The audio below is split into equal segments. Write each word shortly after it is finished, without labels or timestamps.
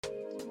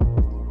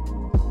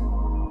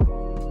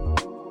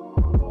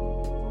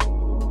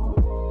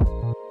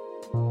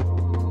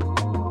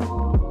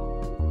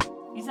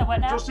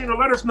Josina,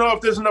 let us know if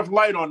there's enough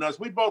light on us.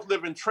 We both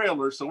live in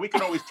trailers, so we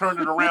can always turn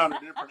it around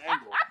at a different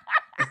angle.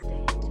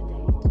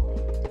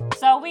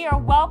 So we are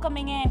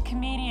welcoming in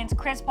comedians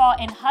Chris Paul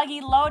and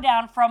Huggy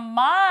Lowdown from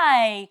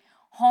my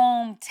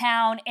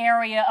hometown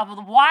area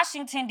of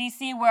Washington,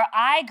 D.C., where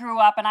I grew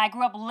up, and I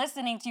grew up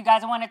listening to you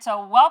guys. I wanted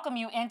to welcome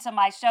you into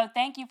my show.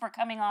 Thank you for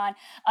coming on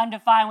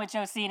Undefined with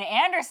Josina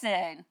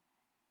Anderson.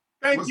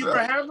 Thank you for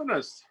having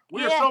us.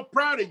 We are so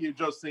proud of you,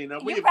 Josina.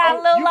 You proud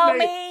of little old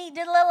me?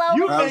 Did little old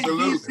me? You made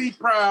DC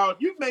proud.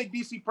 You've made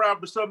DC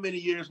proud for so many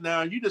years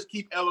now. You just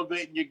keep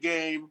elevating your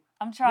game.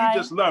 I'm trying. We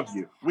just love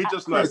you.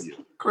 Love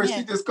you. Chris,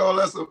 she just called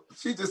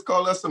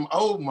us some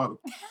old mother.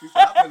 She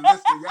said, I've been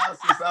listening to y'all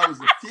since I was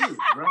a kid,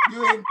 bro.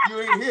 You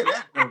ain't hear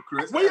that though,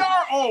 Chris. We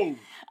are old.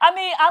 I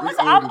mean,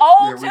 I'm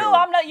old too.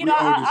 I'm not,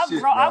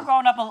 I've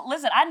grown up.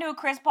 Listen, I knew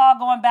Chris Paul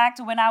going back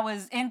to when I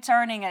was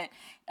interning at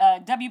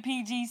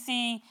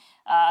WPGC.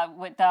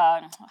 With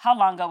how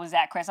long ago was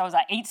that, Chris? I was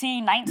like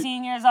 18,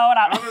 19 years old.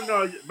 I don't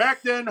know.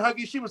 Back then,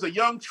 Huggy, she was a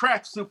young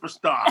track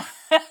superstar.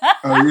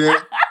 Oh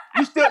yeah.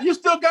 You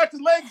still got the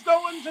legs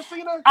going,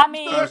 Josina? I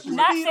mean, she was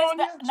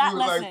listen.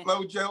 like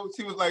FloJo.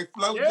 She was like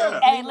FloJo. Yeah.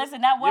 Hey,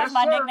 listen, that was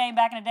my nickname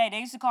back in the day. They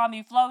used to call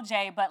me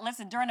FloJ, but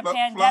listen, during the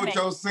pandemic,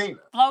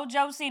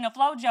 FloJosina,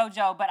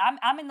 FloJojo. But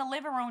I'm in the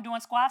living room doing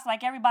squats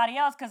like everybody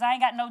else because I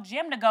ain't got no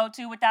gym to go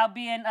to without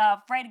being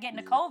afraid of getting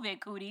the COVID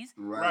cooties.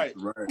 Right.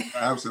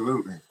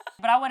 Absolutely.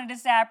 But I wanted to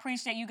say I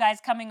appreciate you guys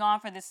coming on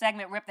for this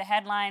segment, Rip the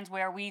Headlines,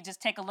 where we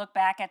just take a look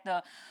back at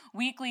the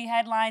weekly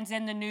headlines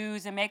in the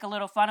news and make a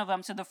little fun of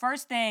them. So the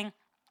first thing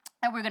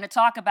that we're going to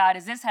talk about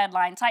is this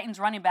headline. Titans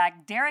running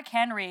back Derrick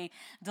Henry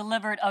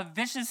delivered a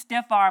vicious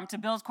stiff arm to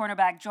Bills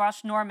cornerback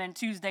Josh Norman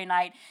Tuesday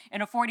night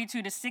in a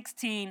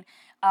 42-16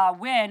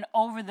 win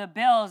over the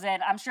Bills.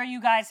 And I'm sure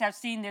you guys have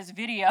seen this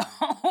video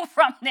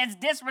from this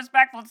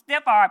disrespectful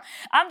stiff arm.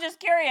 I'm just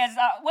curious,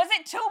 was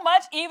it too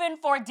much even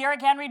for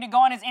Derrick Henry to go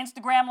on his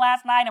Instagram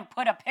last night and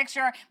put a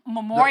picture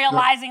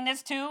memorializing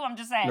this too? I'm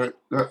just saying.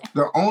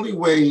 The only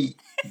way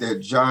that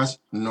Josh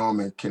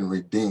Norman can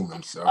redeem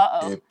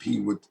himself if he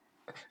would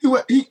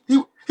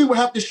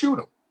have to shoot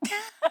him.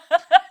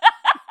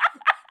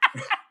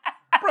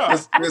 Bro,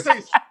 let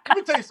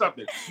me tell you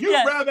something.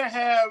 You'd rather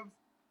have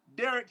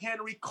Derrick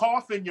Henry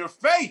cough in your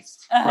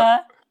face.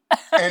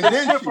 And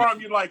then stiff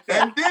arm you like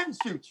that. And then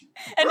shoot you.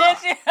 And then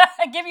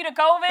give you the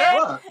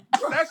COVID?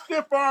 That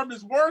stiff arm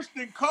is worse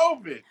than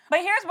COVID. But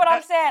here's what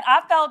I'm saying.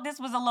 I felt this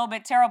was a little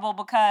bit terrible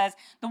because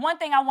the one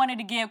thing I wanted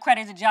to give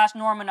credit to Josh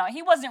Norman on,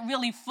 he wasn't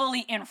really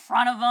fully in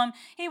front of him.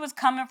 He was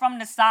coming from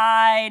the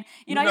side.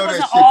 He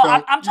wasn't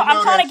all. I'm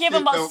trying to give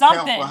him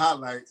something.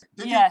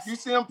 Did you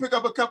see him pick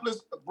up a couple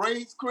of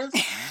braids, Chris?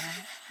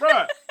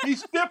 Bruh, he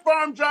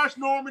stiff-armed Josh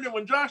Norman, and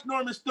when Josh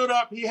Norman stood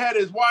up, he had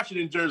his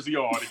Washington jersey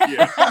on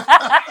again.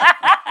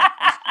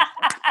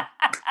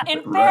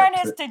 In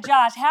fairness to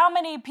Josh, how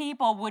many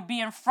people would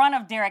be in front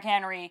of Derrick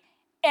Henry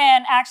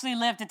and actually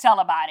live to tell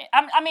about it?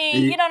 I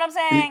mean, you know what I'm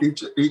saying?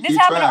 This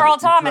happened to Earl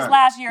Thomas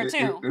last year,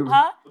 too.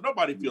 Huh?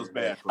 Nobody feels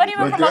bad for but him.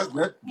 Even from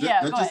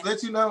that just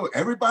let you know,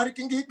 everybody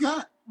can get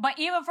got. But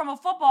even from a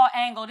football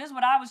angle, this is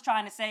what I was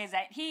trying to say, is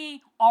that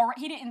he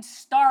didn't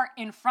start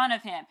in front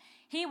of him.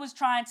 He was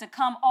trying to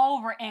come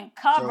over and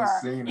cover,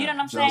 you know what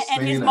I'm saying?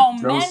 And his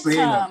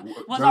momentum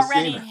was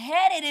already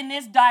headed in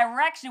this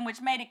direction, which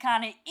made it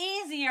kind of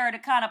easier to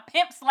kind of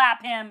pimp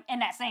slap him in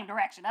that same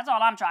direction. That's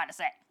all I'm trying to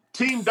say.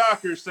 Team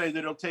doctors say that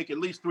it'll take at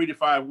least 3 to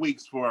 5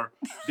 weeks for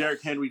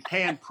Derrick Henry's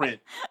handprint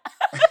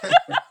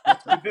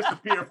to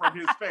disappear from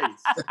his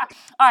face.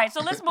 All right,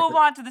 so let's move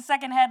on to the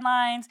second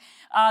headlines.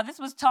 This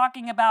was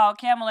talking about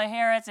Kamala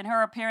Harris and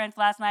her appearance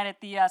last night at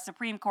the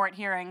Supreme Court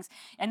hearings.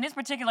 And this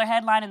particular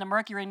headline in the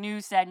Mercury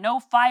News said, "No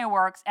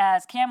fireworks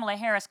as Kamala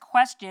Harris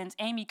questions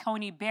Amy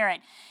Coney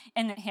Barrett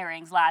in the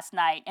hearings last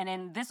night." And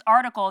in this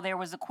article, there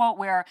was a quote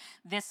where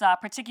this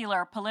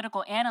particular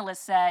political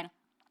analyst said,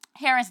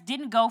 Harris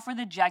didn't go for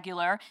the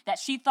jugular, that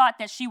she thought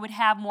that she would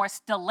have more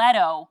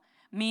stiletto,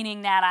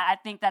 meaning that I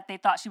think that they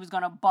thought she was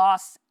going to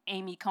boss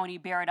Amy Coney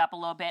Barrett up a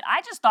little bit.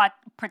 I just thought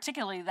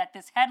particularly that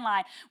this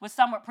headline was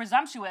somewhat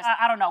presumptuous.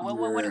 I don't know. What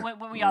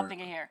were y'all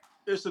thinking here?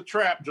 It's a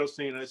trap,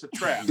 Josina. It's a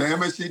trap.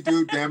 Damn it, she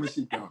do. Damn it,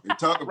 she don't. They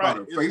talk about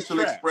her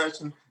facial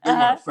expression. They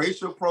want a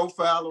facial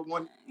profile of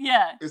one.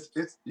 Yeah. It's.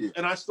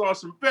 And I saw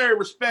some very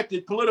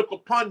respected political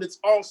pundits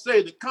all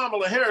say that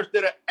Kamala Harris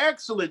did an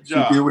excellent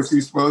job. She did what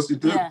she's supposed to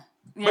do. Yeah.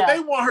 But they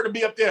want her to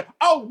be up there.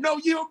 Oh, no,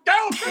 you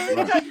don't. They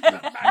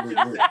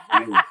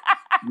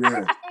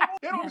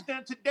don't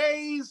understand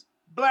today's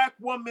Black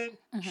woman.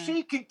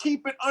 She can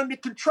keep it under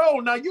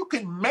control. Now, you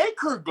can make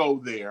her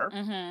go there.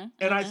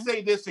 I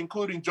say this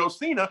including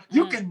Josina.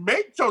 You can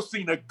make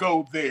Josina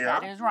go there.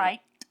 That is right.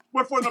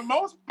 But for the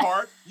most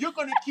part, you're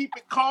going to keep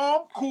it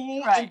calm,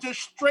 cool, and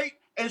just straight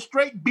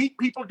beat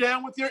people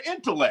down with your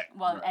intellect.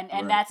 Well,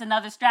 and that's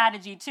another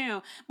strategy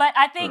too. But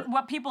I think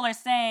what people are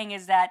saying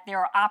is that there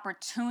are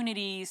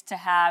opportunities to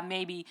have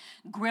maybe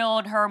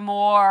grilled her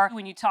more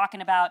when you're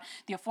talking about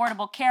the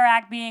Affordable Care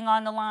Act being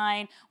on the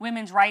line,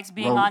 women's rights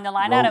being on the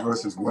line. Roe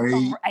versus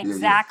Wade.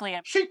 Exactly.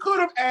 She could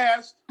have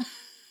asked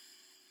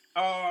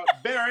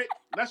Barrett,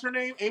 that's her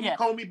name, Amy Yes.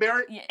 Comey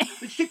Barrett. Yeah.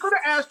 She could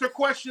have asked her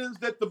questions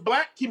that the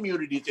black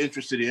community is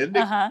interested in.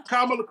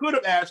 Kamala could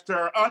have asked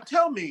her,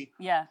 tell me,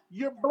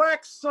 your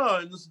black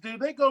sons, do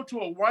they go to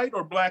a white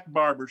or black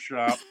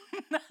barbershop?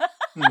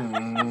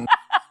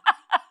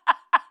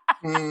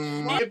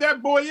 If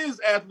that boy is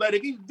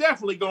athletic, he's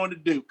definitely going to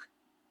Duke.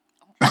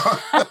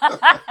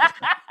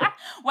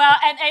 Well,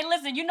 and hey,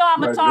 listen, you know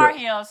I'm a Tar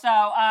Heel, so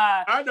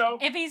I know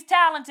if he's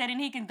talented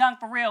and he can dunk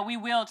for real, we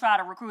will try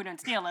to recruit and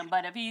steal him.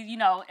 But if he's,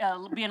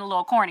 being a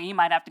little corny, he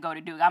might have to go to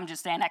Duke. I'm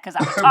just saying that because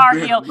I'm a Tar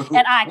Heel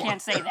and I can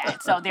say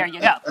that. So there you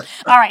go.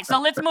 All right, so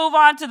let's move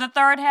on to the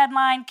third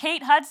headline.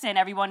 Kate Hudson,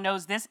 everyone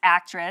knows this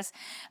actress,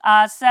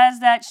 says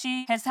that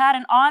she has had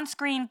an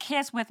on-screen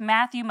kiss with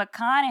Matthew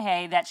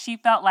McConaughey that she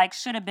felt like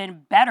should have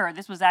been better.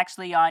 This was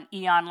actually on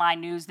E!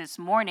 Online News this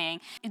morning.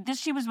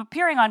 She was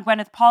appearing on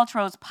Gwyneth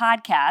Paltrow's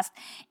podcast.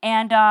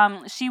 And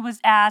she was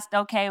asked,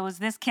 okay, was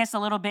this kiss a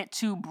little bit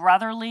too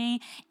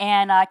brotherly?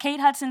 And Kate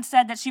Hudson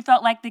said that she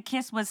felt like the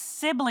kiss was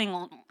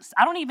sibling.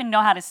 I don't even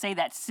know how to say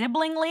that,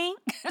 siblingly.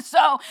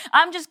 So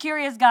I'm just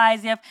curious,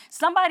 guys, if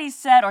somebody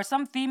said or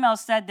some female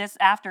said this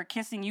after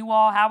kissing you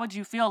all, how would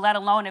you feel, let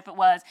alone if it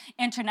was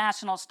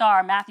international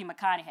star Matthew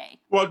McConaughey?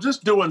 Well,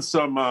 just doing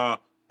some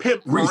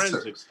pimp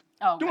forensics.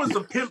 Doing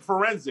some pimp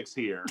forensics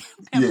here.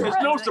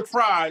 It's no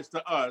surprise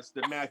to us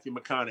that Matthew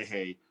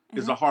McConaughey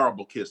is a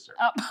horrible kisser.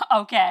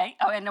 Okay.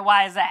 Oh, and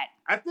why is that?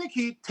 I think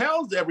he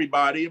tells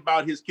everybody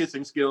about his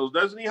kissing skills,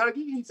 doesn't he,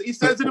 Huggy? He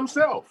says it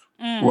himself.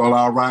 Well,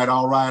 all right.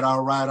 Are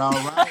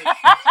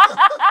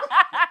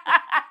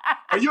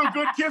you a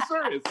good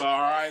kisser? It's all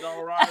right. It's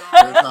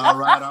all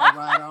right.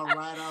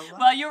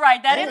 Well, you're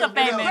right. That is a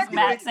famous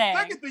Matt saying.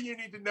 Second thing you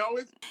need to know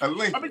is, a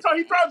Lincoln. so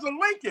he drives a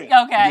Lincoln.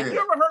 Okay. You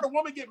ever heard a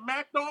woman get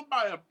macked on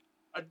by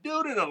a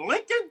dude in a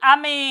Lincoln? I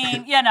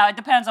mean, it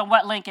depends on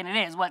what Lincoln it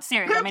is, what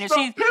series.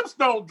 Pimps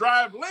don't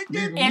drive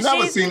Lincoln. You've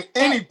never seen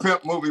any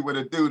pimp movie with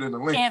a dude in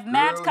a Lincoln. If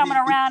Matt's coming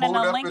around in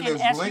a Lincoln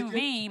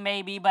SUV,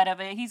 maybe, but if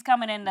he's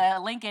coming in the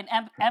Lincoln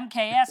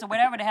MKS or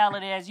whatever the hell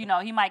it is,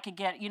 he might could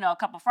get, a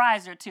couple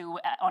fries or two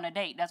on a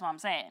date. That's what I'm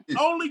saying.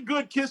 Only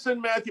good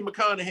kissing Matthew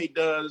McConaughey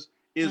does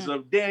is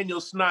of Daniel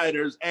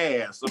Snyder's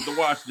ass of the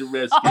Washington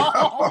Redskins.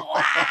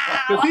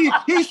 Because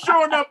he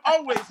sure enough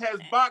always has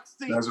box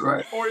seats. That's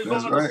right. Or is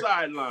on the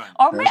sideline.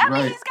 Or he's got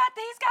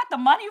the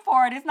money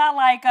for it. It's not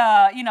like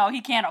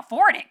he can't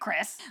afford it,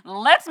 Chris.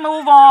 Let's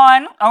move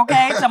on,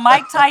 okay, to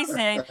Mike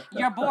Tyson.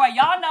 Your boy,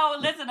 y'all know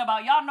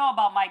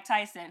about Mike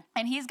Tyson,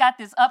 and he's got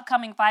this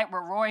upcoming fight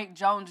with Roy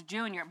Jones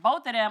Jr.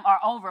 Both of them are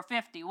over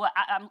 50. Well,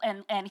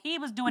 and he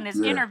was doing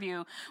this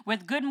interview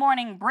with Good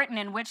Morning Britain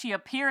in which he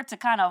appeared to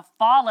kind of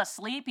fall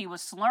asleep. He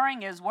was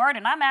slurring his word,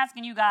 and I'm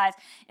asking you guys,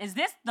 is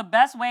this the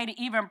best way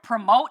to even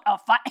promote a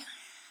fight?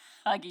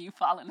 Huggy, you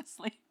falling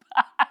asleep.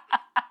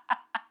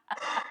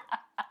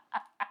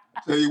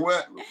 Tell you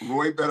what,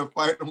 Roy better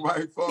fight him while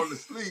he falling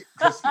asleep,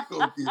 because he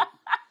gonna get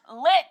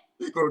lit.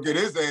 He gonna get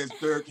his ass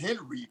Derrick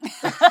Henry.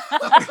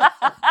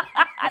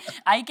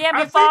 I can't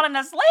be falling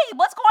asleep.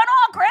 What's going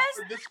on, Chris?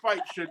 This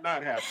fight should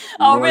not happen.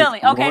 Oh,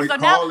 really? Okay, Roy, so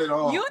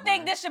now you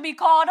think this should be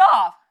called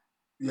off?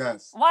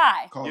 Yes.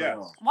 Why? Call it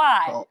off.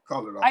 Why?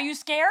 Call it off. Are you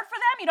scared for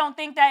them? You don't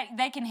think that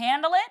they can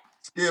handle it?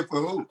 Scared for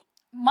who?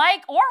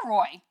 Mike or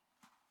Roy?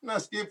 I'm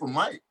not scared for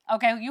Mike.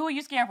 Okay, who are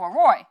you scared for?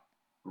 Roy?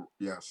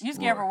 Yes. You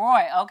scared for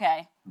Roy?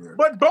 Okay. Yeah.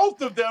 But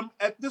both of them,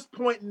 at this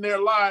point in their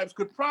lives,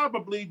 could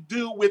probably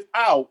do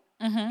without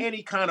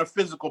any kind of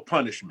physical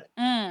punishment.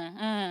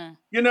 I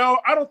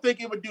don't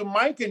think it would do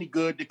Mike any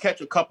good to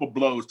catch a couple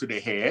blows to the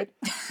head.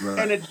 Right.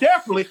 And it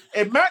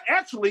might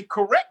actually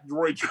correct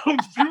Roy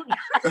Jones Jr.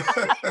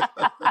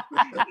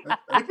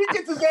 If he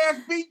gets his ass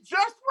beat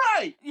just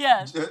right.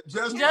 Yes.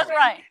 Just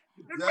right.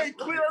 This might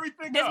clear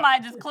everything This up.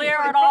 might just clear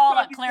it all,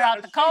 clear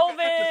out the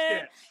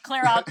COVID,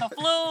 clear out the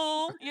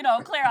flu,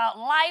 clear out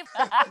life.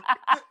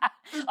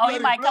 He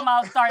might come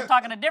out and start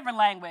talking a different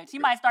language. He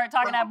might start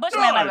talking that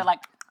Bushman language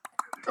like.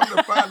 Come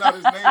to find out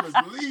his name is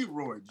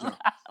Leroy Jones.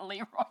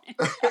 Leroy.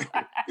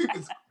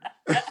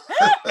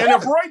 And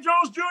if Roy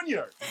Jones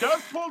Jr.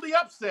 does pull the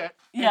upset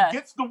and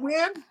gets the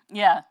win,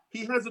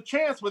 he has a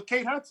chance with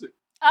Kate Hudson.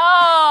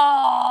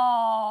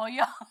 Oh,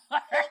 y'all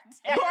are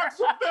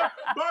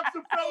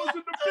Boxing fellas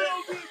in the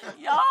building.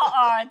 Y'all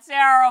are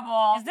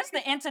terrible. Is this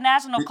the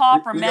international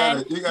call for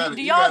men? Do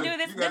y'all do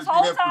this? This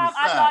whole time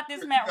I thought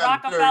this meant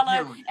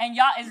Rockefeller. And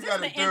y'all, is this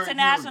the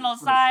international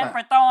sign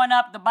for throwing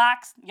up the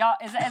box? Y'all,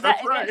 is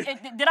that right.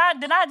 Did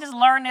I just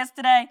learn this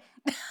today?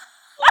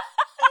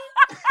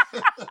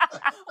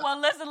 Well,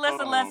 listen.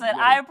 Man.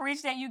 I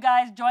appreciate you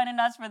guys joining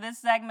us for this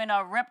segment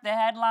of Rip the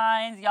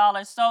Headlines. Y'all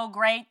are so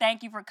great.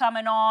 Thank you for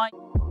coming on.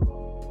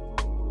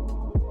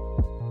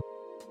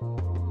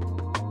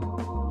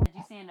 Did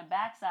you see in the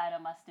backside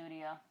of my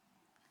studio?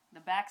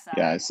 The backside.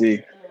 Yeah, I see.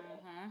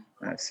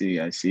 Mm-hmm. I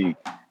see.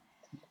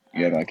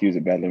 You act like you was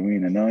a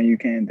ballerina. No, you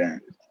can't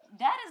dance.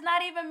 That is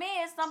not even me.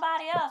 It's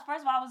somebody else.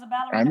 First of all, I was a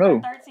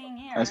ballerina for 13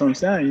 years. That's what I'm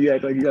saying. You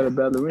act like you got a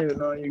ballerina.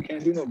 No, you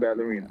can't do no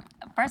ballerina.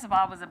 First of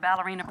all, I was a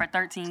ballerina for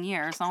 13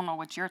 years. I don't know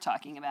what you're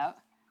talking about.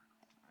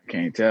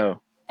 Can't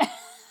tell.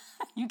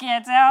 You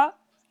can't tell?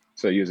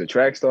 So you was a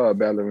track star or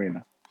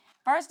ballerina?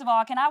 First of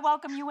all, can I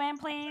welcome you in,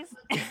 please?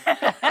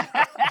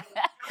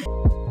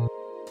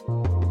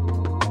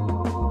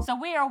 So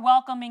we are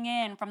welcoming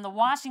in from the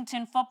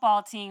Washington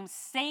football team,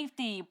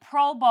 safety,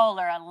 Pro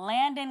Bowler,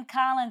 Landon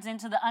Collins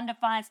into the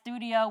Undefined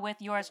studio with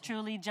yours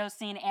truly,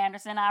 Josine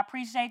Anderson. I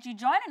appreciate you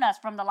joining us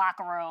from the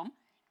locker room.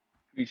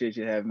 Appreciate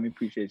you having me,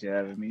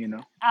 you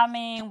know. I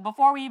mean,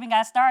 before we even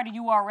got started,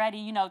 you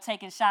already,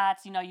 taking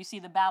shots. You see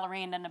the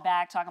ballerina in the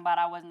back talking about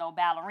I was no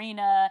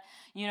ballerina.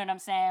 You know what I'm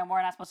saying?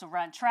 We're not supposed to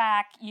run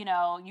track.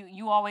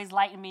 You always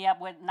lighten me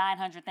up with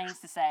 900 things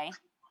to say.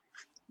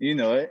 You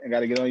know it. I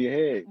got to get on your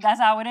head. That's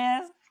how it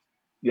is?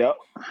 Yep.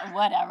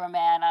 Whatever,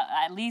 man.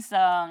 At least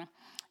I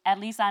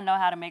know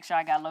how to make sure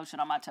I got lotion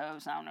on my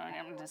toes. I don't know.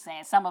 I'm just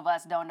saying. Some of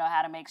us don't know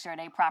how to make sure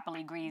they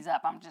properly grease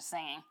up. I'm just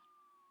saying.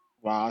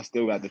 Wow, I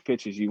still got the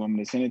pictures. You want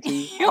me to send it to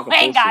you? You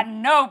ain't got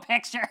no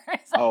pictures.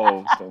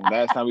 Oh, so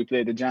last time we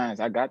played the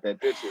Giants, I got that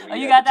picture. Oh,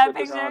 you got that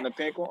picture? On the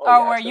pink one?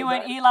 Or were you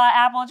and Eli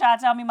Apple trying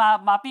to tell me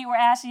my feet were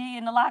ashy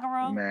in the locker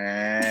room?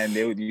 Man,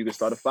 you could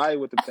start a fire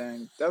with the thing.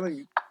 I'm telling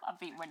you. My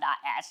feet were not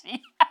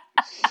ashy.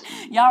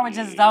 Y'all were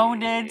just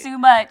zoned in too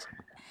much.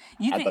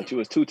 I thought you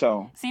was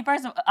two-tone. See,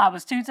 I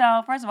was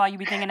two-tone. First of all, you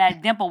be thinking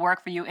that dimple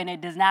work for you, and it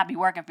does not be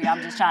working for you.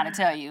 I'm just trying to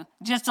tell you,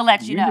 just to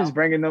let you know. You're just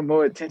bringing no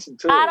more attention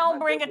to it. I don't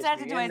bring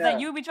attention to it. It's like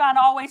you be trying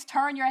to always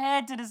turn your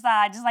head to the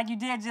side, just like you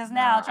did just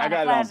now. I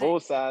got it on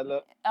both sides.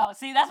 Look. Oh,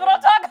 see, that's what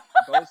I'm talking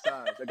about. Both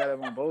sides. I got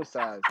it on both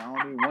sides. I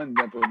don't need one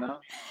dimple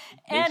now.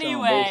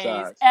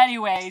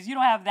 Anyways, you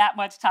don't have that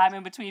much time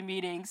in between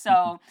meetings,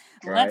 so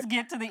let's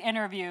get to the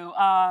interview.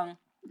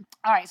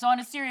 All right, so on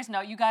a serious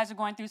note, you guys are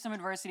going through some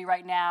adversity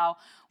right now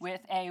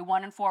with a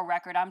 1-4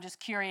 record. I'm just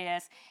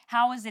curious,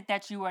 how is it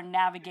that you are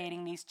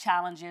navigating these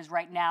challenges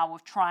right now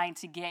with trying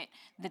to get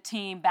the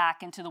team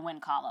back into the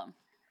win column?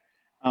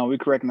 We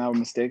correct our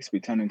mistakes.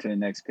 We turn into the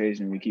next page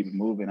and we keep it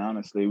moving.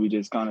 Honestly, we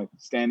just kind of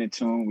stand in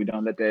tune. We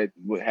don't let that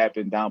what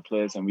happened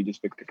downplay us, and we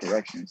just pick the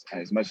corrections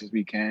as much as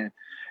we can.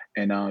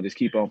 And just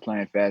keep on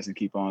playing fast and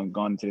keep on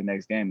going into the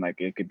next game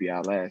like it could be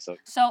our last.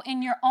 So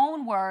in your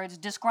own words,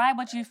 describe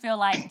what you feel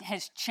like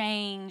has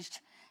changed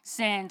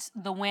since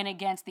the win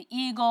against the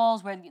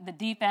Eagles, where the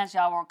defense,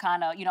 y'all were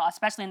kind of,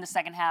 especially in the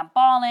second half,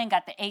 balling,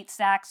 got the 8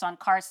 sacks on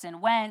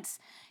Carson Wentz,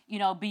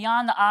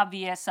 beyond the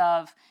obvious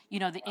of,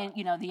 the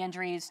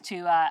injuries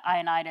to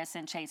Ioannidis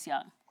and Chase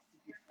Young.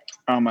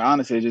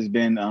 Honestly, it's just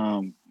been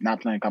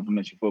not playing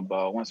complimentary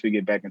football. Once we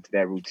get back into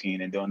that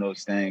routine and doing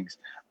those things,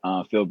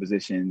 field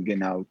position,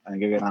 getting our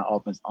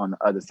offense on the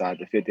other side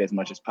to 50 as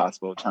much as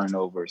possible,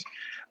 turnovers,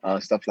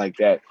 stuff like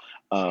that,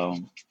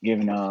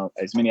 giving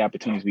as many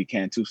opportunities we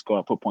can to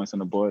score, put points on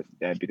the board,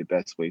 that'd be the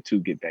best way to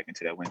get back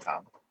into that win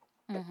column.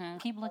 Mm-hmm.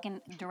 Keep looking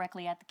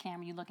directly at the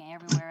camera. You looking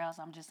everywhere else.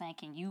 I'm just saying,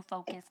 can you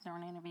focus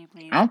during the interview,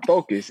 please? I'm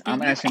focused.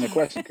 I'm answering the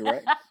question,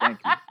 correct? Thank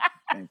you.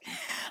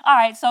 All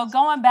right, so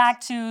going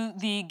back to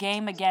the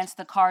game against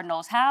the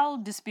Cardinals, how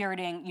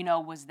dispiriting,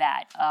 was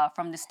that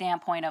from the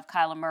standpoint of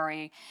Kyler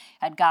Murray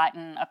had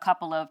gotten a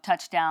couple of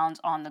touchdowns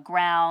on the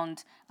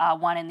ground,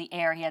 one in the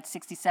air. He had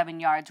 67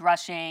 yards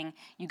rushing.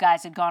 You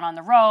guys had gone on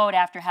the road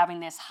after having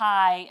this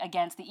high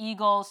against the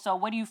Eagles. So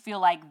what do you feel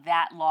like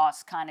that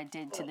loss kind of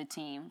did to the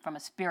team from a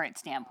spirit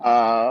standpoint?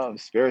 I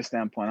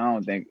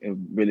don't think it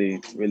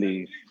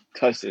really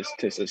touched us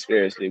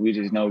seriously. We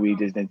just know we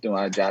just didn't do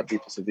our job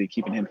defensively,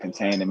 keeping him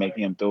contained and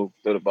making him throw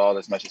the ball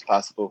as much as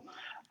possible.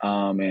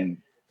 And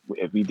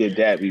if we did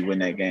that, we win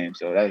that game.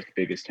 So that was the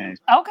biggest change.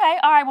 Okay,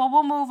 all right. Well,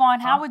 we'll move on.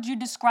 How would you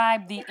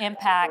describe the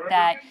impact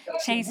that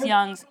Chase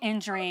Young's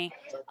injury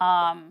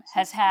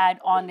has had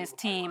on this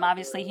team?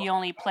 Obviously, he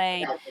only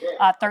played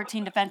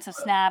 13 defensive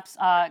snaps.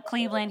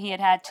 Cleveland, he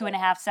had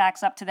 2.5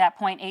 sacks up to that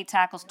point, 8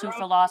 tackles, 2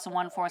 for loss, and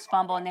 1 forced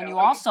fumble. And then you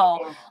also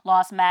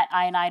lost Matt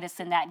Ioannidis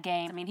in that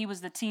game. I mean, he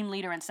was the team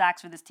leader in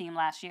sacks for this team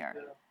last year.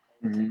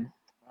 Mm-hmm.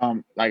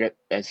 Like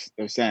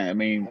they're saying, I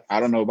mean, I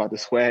don't know about the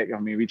swag. I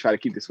mean, we try to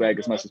keep the swag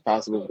as much as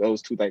possible.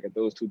 Those two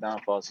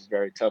downfalls is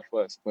very tough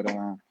for us. But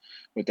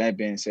with that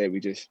being said,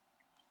 we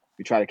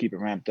try to keep it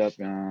ramped up.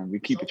 We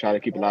try to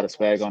keep a lot of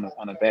swag on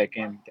the back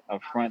end,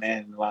 up front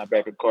end, the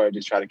linebacker core.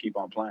 Just try to keep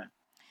on playing.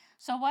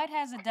 So what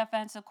has the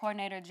defensive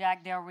coordinator,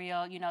 Jack Del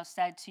Rio,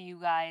 said to you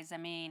guys? I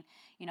mean,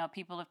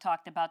 people have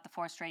talked about the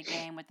 4th straight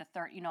game with the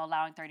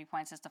allowing 30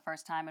 points. It's the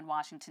first time in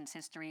Washington's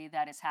history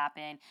that has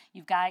happened.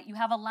 You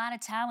have a lot of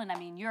talent. I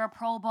mean, you're a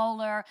Pro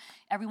Bowler.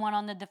 Everyone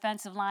on the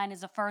defensive line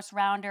is a first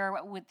rounder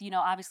with,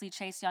 obviously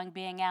Chase Young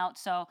being out.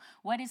 So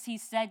what has he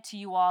said to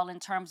you all in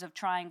terms of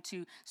trying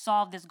to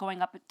solve this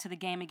going up to the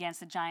game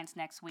against the Giants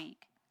next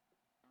week?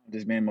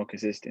 Just being more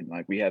consistent.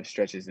 Like, we have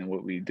stretches in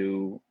what we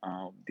do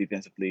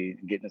defensively,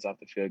 getting us off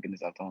the field, getting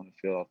us off the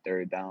field off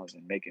third downs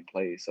and making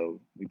plays. So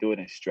we do it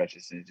in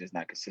stretches, and it's just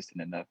not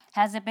consistent enough.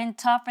 Has it been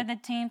tough for the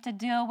team to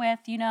deal with,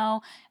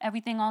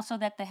 everything also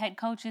that the head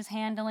coach is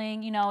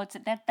handling?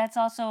 That's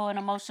also an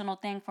emotional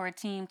thing for a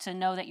team to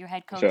know that your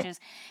head coach is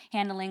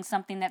handling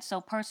something that's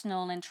so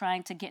personal and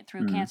trying to get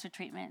through cancer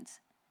treatments.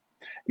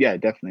 Yeah,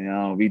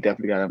 definitely. We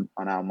definitely got him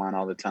on our mind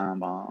all the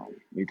time.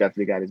 We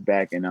definitely got his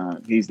back,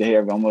 and he's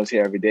almost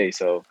here every day.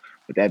 So,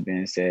 with that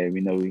being said, we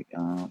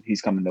know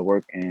he's coming to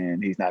work,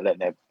 and he's not letting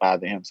that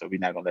bother him. So we're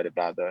not gonna let it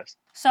bother us.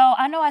 So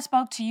I know I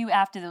spoke to you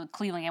after the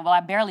Cleveland game. Well,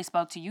 I barely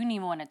spoke to you. You didn't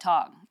even want to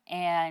talk,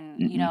 and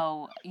you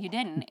know you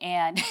didn't,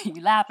 and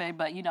you laughing,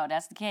 but you know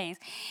that's the case.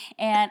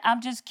 And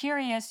I'm just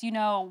curious, you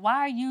know, why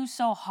are you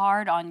so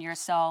hard on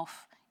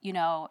yourself? You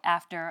know,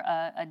 after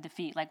a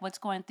defeat, like what's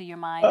going through your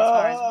mind as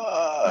far as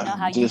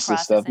how you Just the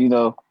process stuff,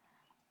 it?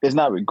 it's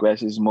not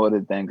regrets. It's more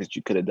the things that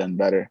you could have done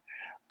better.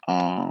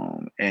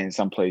 And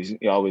some plays,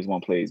 you always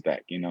want plays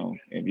back.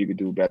 If you could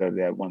do better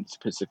that one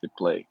specific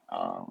play,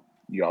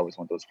 you always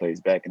want those plays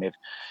back. And if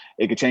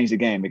it could change the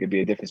game, it could be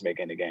a difference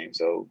maker in the game.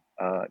 So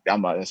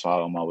that's why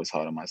I'm always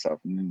hard on myself.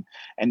 And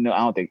no, I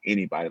don't think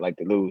anybody like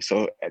to lose.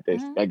 So at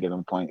that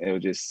given point, it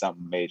was just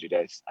something major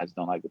that I just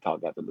don't like to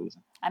talk after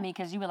losing. I mean,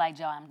 because you were like,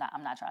 Joe, I'm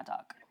not trying to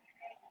talk.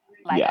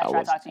 Like Yeah, I try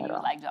to talk to you,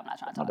 like Joe, I'm not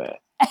trying to talk. My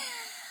bad.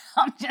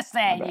 I'm just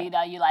saying, My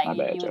bad. you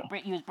know,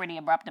 you was pretty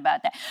abrupt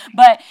about that.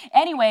 But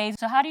anyways,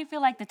 so how do you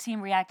feel like the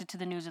team reacted to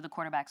the news of the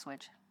quarterback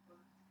switch?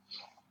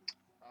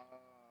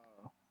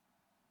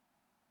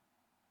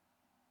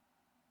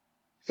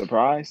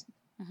 Surprised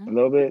a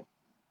little bit,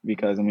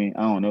 because I mean,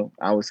 I don't know.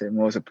 I would say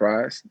more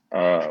surprised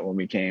when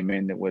we came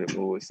in that what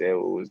was said,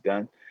 what was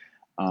done.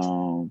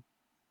 So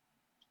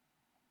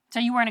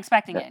you weren't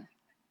expecting it?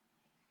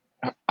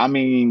 I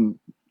mean,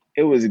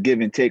 it was a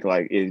give and take.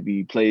 Like if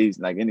he plays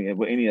like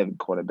any other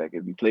quarterback,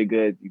 if you play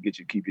good, you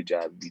keep your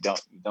job. If you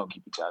don't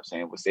keep your job.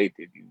 Saying with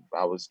safety, if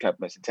I was kept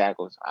missing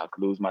tackles, I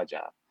could lose my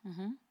job.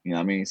 You know what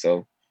I mean?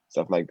 So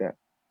stuff like that.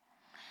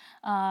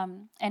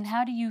 And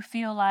how do you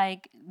feel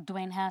like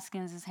Dwayne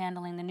Haskins is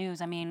handling the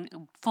news? I mean,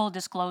 full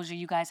disclosure,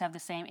 you guys have the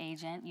same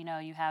agent. You know,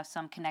 you have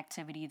some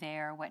connectivity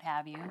there, what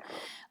have you.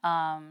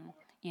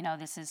 You know,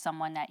 this is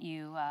someone that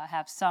you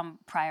have some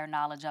prior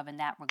knowledge of in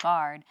that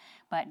regard.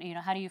 But, you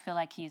know, how do you feel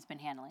like he's been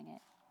handling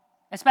it?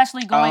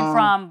 Especially going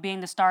from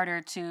being the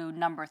starter to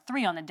number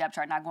 3 on the depth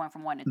chart, not going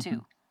from 1 to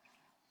 2.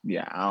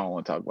 Yeah, I don't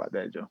want to talk about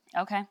that, Joe.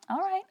 Okay. All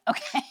right.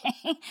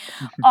 Okay.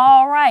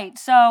 All right.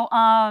 So,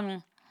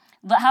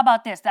 how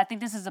about this? I think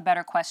this is a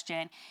better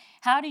question.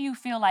 How do you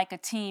feel like a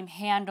team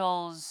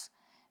handles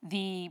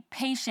the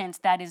patience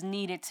that is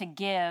needed to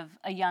give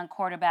a young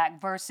quarterback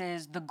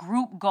versus the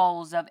group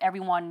goals of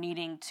everyone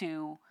needing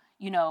to,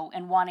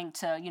 and wanting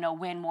to,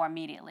 win more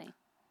immediately?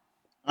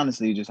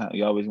 Honestly,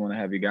 you always want to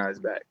have your guys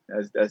back.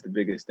 That's the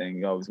biggest thing.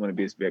 You always want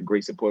to be a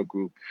great support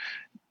group,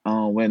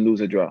 win,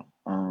 lose, or draw.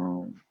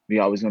 We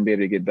always going to be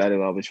able to get better.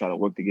 We always try to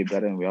work to get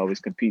better, and we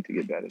always compete to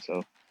get better.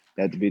 So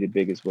that would be the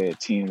biggest way a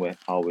team would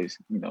always,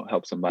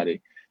 help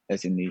somebody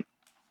that's in need.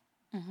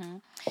 Mm-hmm.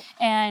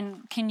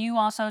 And can you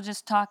also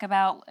just talk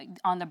about,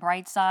 on the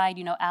bright side,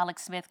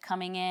 Alex Smith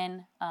coming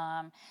in?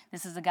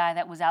 This is a guy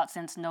that was out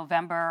since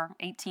November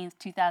 18th,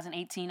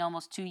 2018,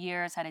 almost 2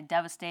 years, had a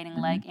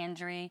devastating leg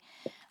injury.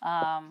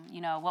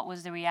 What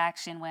was the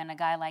reaction when a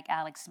guy like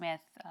Alex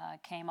Smith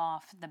came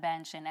off the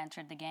bench and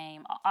entered the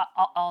game?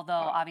 Although,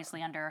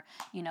 obviously, under,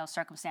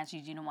 circumstances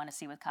you didn't want to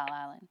see with Kyle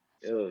Allen.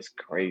 It was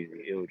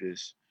crazy. It was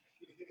just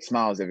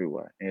smiles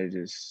everywhere. It was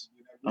just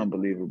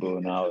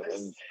unbelievable. Now,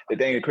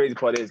 the crazy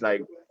part is,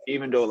 like,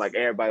 even though like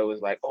everybody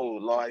was like, "Oh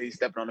Lord, he's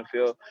stepping on the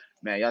field,"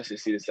 man, y'all should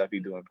see the stuff he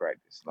do in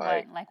practice.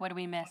 Like what do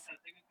we miss?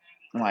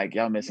 Like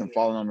y'all miss him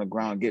falling on the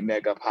ground, getting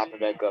back up, hopping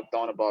back up,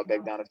 throwing the ball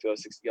back down the field,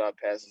 60-yard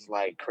passes,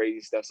 like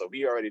crazy stuff. So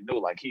we already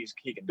knew like he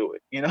can do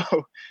it,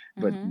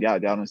 But y'all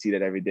don't see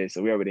that every day.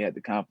 So we already had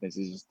the confidence.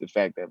 It's just the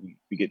fact that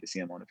we get to see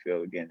him on the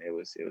field again. It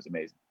was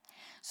amazing.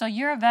 So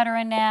you're a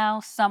veteran now,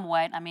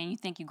 somewhat. I mean, you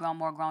think you grow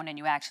more grown than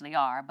you actually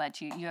are,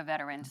 but you're a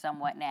veteran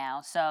somewhat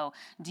now. So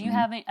do you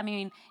have it? I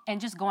mean, and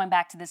just going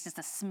back to this, just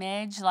a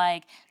smidge,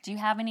 like, do you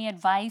have any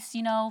advice,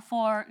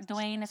 for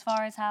Dwayne as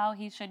far as how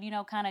he should,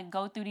 kind of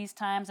go through these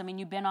times? I mean,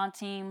 you've been on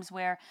teams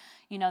where,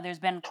 there's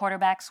been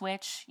quarterback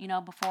switch,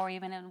 before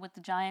even with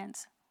the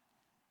Giants.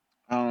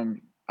 I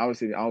would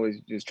say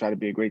always just try to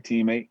be a great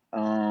teammate.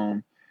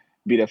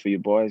 Be there for your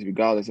boys,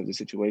 regardless of the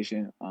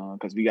situation,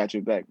 because we got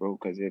your back, bro.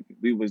 Because if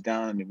we was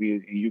down and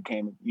you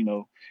came,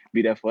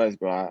 be there for us,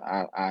 bro.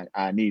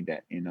 I need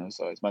that,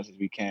 So as much as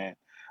we can,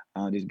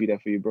 just be there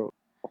for you, bro.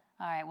 All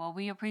right. Well,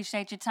 we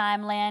appreciate your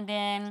time,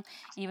 Landon.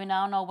 Even though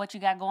I don't know what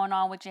you got going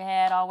on with your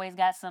head, always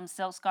got some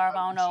silk scarf.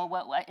 I don't know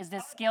what is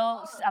this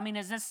skill? I mean,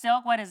 is this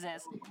silk? What is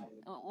this?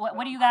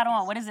 What do you got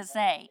on? What does it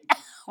say?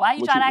 Why are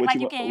you trying to act like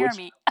you can't hear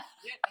me?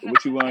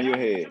 What you wear on your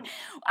head?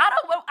 I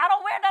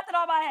don't wear nothing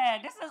on my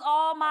head. This is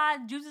all my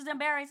juices and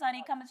berries,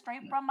 honey, coming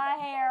straight from my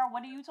hair.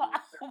 What are you talking?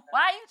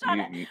 Why are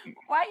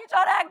you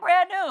trying to act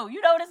brand new?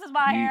 You know this is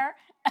my hair.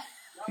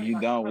 You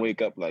don't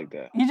wake up like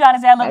that. You trying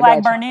to say I look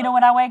like Bernita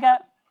when I wake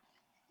up?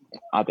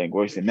 I think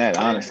worse than that,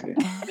 honestly.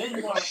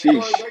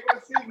 Sheesh.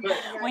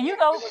 Well, you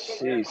go.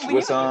 Sheesh.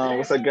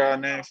 What's a girl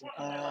name?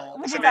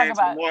 What you talking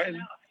about?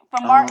 Martin?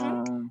 From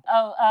Martin?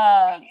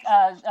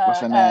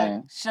 What's her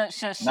name?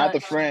 Not the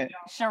friend.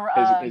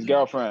 His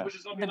girlfriend.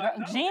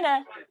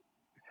 Gina.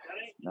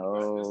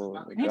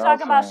 No. You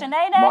talking about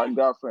Shanae now? Martin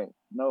girlfriend.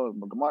 No,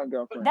 my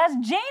girlfriend. That's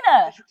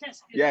Gina.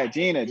 Yeah,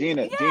 Gina.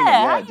 Yeah,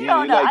 Yeah, how you Gina.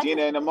 don't You know? like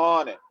Gina in the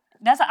morning.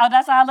 That's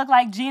how I look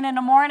like Gina in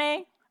the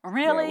morning? Yeah,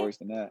 Really? worse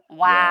than that.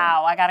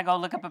 Wow, I gotta go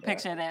look up a Yeah.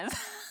 picture of this.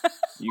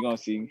 You gonna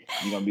see.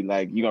 You gonna be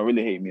like, you gonna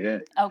really hate me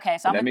then. Okay,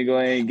 so Let me go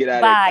ahead and get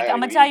out bye. of I'm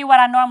gonna tell you what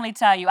I normally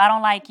tell you. I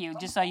don't like you,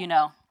 just so you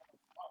know.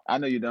 I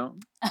know you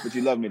don't, but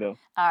you love me though.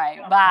 All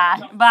right,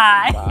 bye.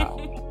 Bye.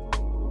 Bye.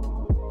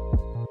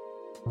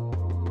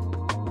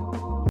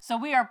 So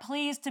we are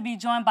pleased to be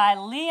joined by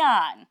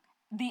Leon,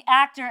 the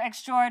actor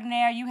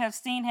extraordinaire. You have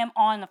seen him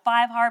on The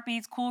Five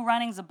Heartbeats, Cool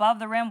Runnings, Above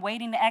the Rim,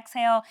 Waiting to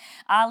Exhale,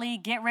 Ali,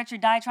 Get Rich or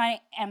Die Trying,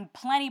 and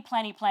plenty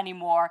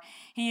more.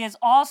 He is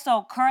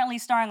also currently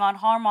starring on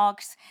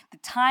Hallmark's The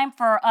Time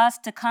for Us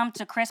to Come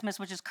to Christmas,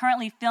 which is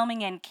currently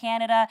filming in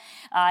Canada.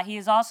 He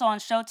is also on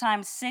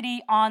Showtime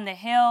City on the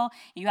Hill.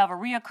 You have a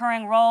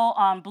reoccurring role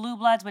on Blue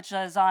Bloods, which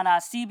is on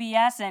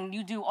CBS, and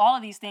you do all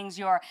of these things.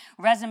 Your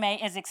resume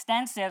is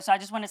extensive. So I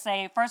just want to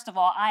say, first of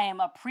all, I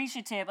am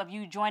appreciative of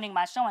you joining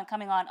my show and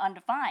coming on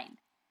Undefined.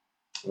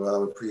 Well,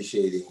 I'm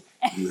appreciating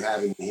you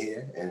having me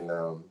here, and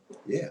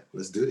yeah,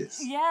 let's do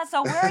this. Yeah,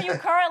 so where are you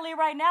currently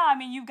right now? I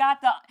mean, you've got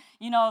the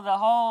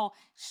whole,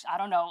 I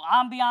don't know,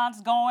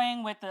 ambiance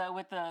going with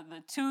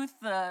the tooth,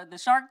 the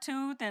shark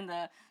tooth, and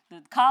the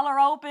collar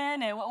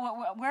open, and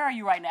where are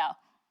you right now?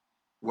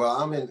 Well,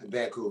 I'm in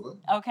Vancouver,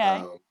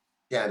 okay,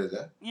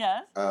 Canada.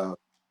 Yes.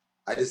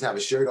 I just have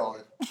a shirt on,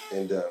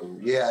 and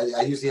yeah,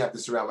 I usually have to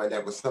surround my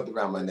neck with something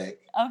around my neck.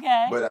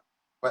 Okay.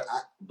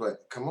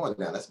 But come on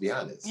now, let's be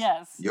honest.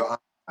 Yes. Your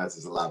eyes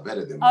is a lot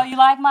better than mine. Oh, you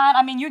like mine?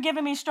 I mean, you're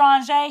giving me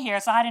Strange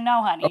here, so I didn't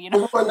know, honey. You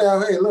know. Come on now,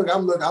 hey, look,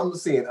 I'm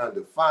seeing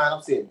Undefined.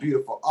 I'm seeing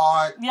beautiful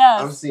art.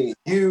 Yes. I'm seeing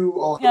you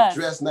all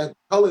dressed nice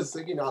colors. So,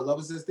 I love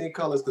assisting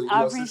colors because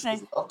I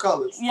appreciate love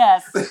colors.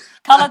 Yes.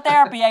 Color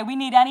therapy. Hey, we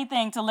need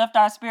anything to lift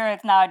our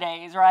spirits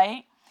nowadays,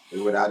 right?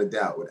 Without a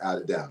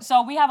doubt.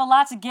 So we have a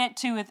lot to get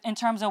to in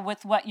terms of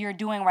with what you're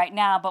doing right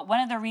now. But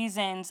one of the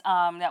reasons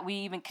that we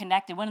even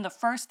connected, one of the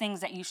first things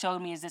that you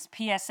showed me is this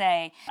PSA.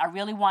 I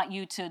really want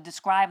you to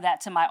describe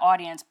that to my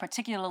audience,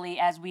 particularly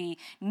as we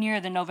near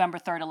the November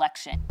 3rd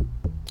election.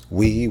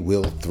 We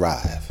will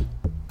thrive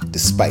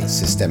despite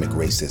systemic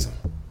racism,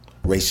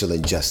 racial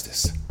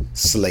injustice,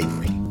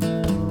 slavery.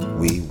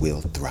 We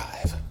will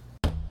thrive.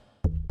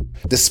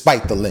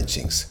 Despite the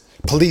lynchings,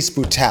 police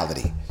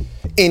brutality,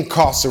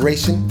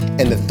 incarceration,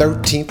 and the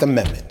 13th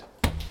Amendment,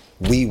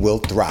 we will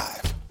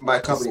thrive. My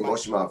company,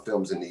 Motion Mouth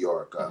Films in New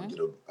York, did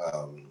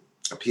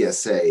a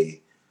PSA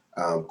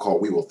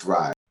called We Will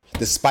Thrive.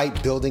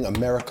 Despite building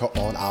America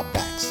on our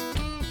backs,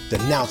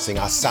 denouncing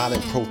our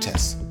silent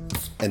protests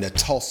and the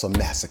Tulsa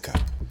massacre,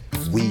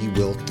 we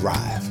will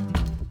thrive.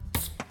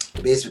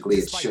 Basically,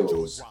 it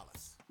shows,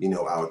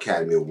 our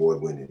Academy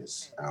Award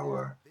winners,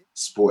 our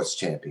sports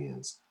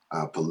champions,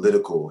 our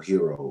political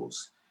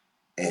heroes,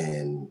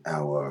 and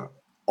our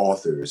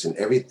authors and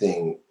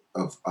everything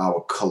of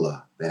our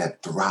color that have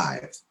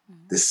thrived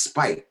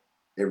despite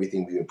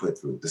everything we've been put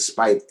through,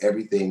 despite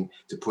everything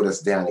to put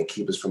us down and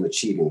keep us from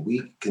achieving.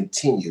 We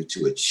continue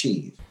to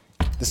achieve.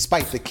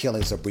 Despite the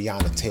killings of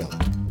Breonna Taylor,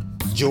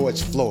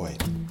 George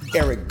Floyd,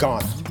 Eric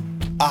Garner,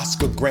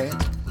 Oscar Grant,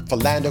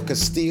 Philando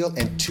Castile,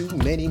 and too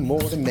many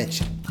more to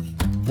mention,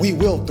 we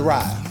will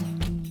thrive.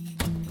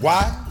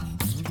 Why?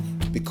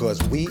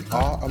 Because we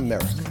are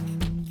America.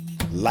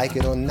 Like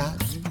it or not,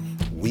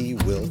 we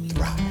will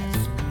thrive.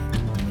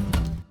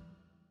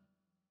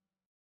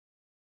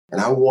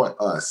 And I want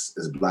us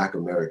as Black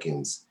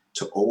Americans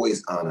to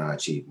always honor our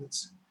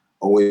achievements,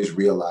 always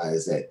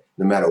realize that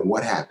no matter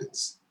what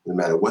happens, no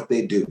matter what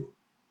they do,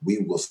 we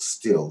will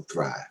still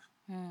thrive.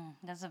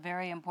 That's a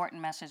very important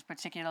message,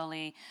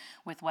 particularly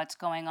with what's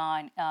going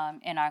on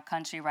in our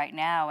country right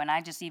now. And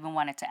I just even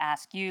wanted to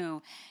ask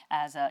you,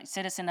 as a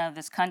citizen of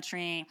this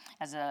country,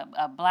 as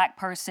a Black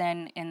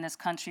person in this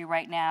country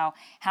right now,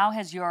 how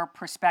has your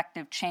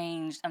perspective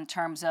changed in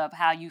terms of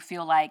how you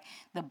feel like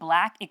the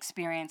Black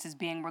experience is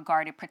being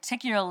regarded,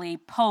 particularly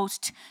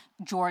post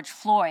George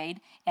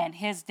Floyd and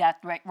his death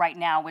right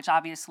now, which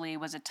obviously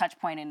was a touch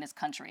point in this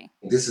country?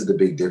 This is the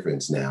big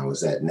difference now,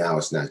 is that now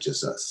it's not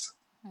just us.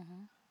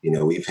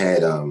 We've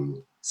had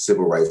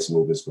civil rights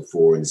movements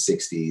before in the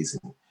 60s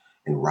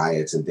and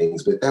riots and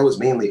things, but that was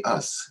mainly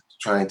us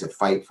trying to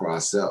fight for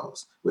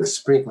ourselves with a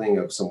sprinkling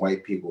of some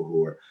white people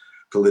who are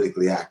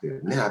politically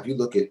active. Now, if you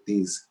look at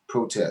these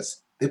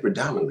protests, they're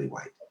predominantly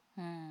white.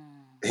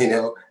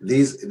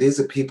 These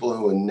are people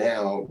who are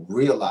now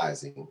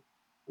realizing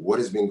what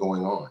has been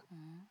going on.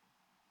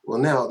 Well,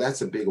 now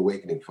that's a big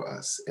awakening for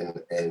us.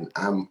 And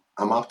I'm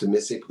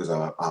optimistic because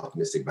I'm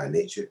optimistic by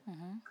nature.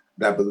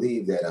 But I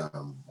believe that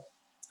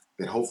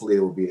that hopefully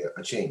there will be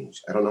a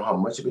change. I don't know how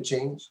much of a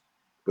change,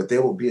 but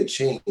there will be a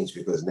change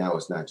because now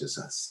it's not just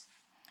us.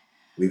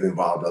 We've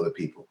involved other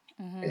people.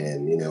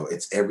 And,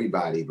 it's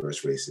everybody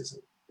versus racism.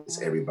 It's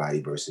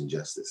everybody versus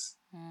injustice.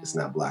 It's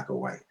not Black or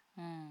white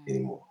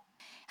anymore.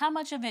 How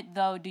much of it,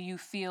 though, do you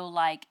feel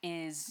like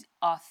is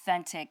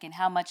authentic, and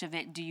how much of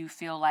it do you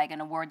feel like,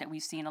 and a word that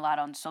we've seen a lot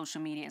on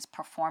social media, is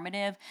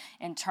performative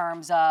in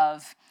terms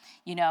of,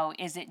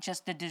 is it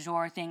just the du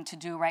jour thing to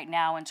do right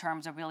now in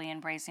terms of really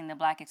embracing the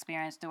Black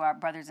experience through our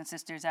brothers and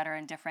sisters that are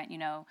in different,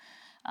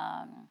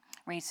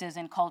 races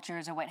and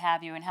cultures or what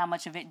have you, and how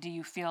much of it do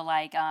you feel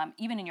like,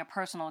 even in your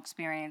personal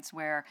experience,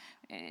 where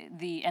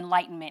the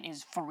enlightenment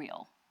is for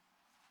real?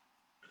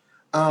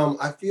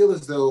 I feel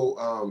as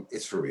though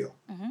it's for real,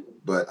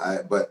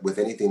 but with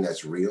anything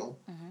that's real,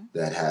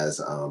 that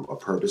has a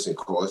purpose and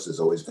cause, there's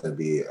always going to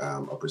be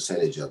a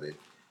percentage of it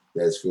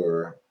that's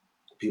for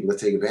people to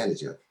take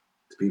advantage of,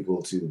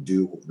 people to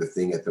do the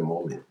thing at the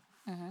moment,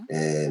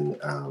 and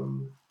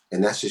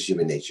that's just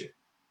human nature.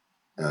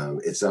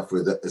 It's up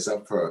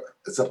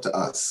to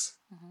us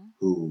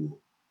who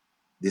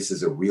this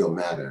is a real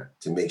matter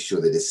to make sure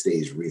that it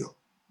stays real,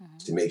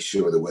 to make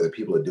sure that whether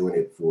people are doing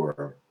it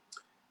for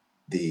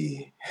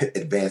the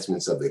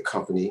advancements of the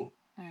company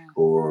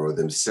or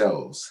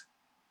themselves,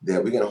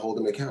 that we're going to hold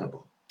them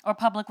accountable. Or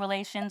public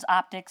relations,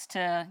 optics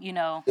to,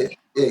 Yeah,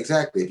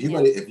 exactly. If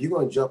you're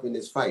going to jump in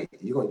this fight,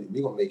 we're going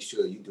to make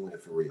sure you're doing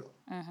it for real.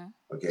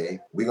 Okay?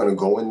 We're going to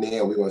go in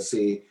there and we're going to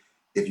see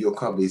if your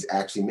company is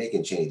actually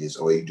making changes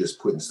or you're just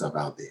putting stuff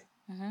out there.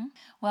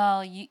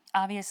 Well, you've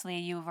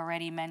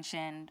already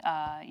mentioned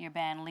your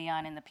band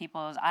Leon and the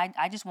Peoples.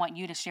 I just want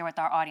you to share with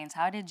our audience,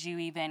 how did you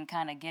even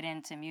kind of get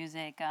into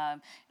music?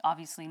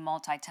 Obviously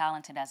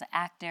multi-talented as an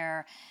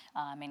actor,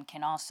 and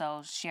can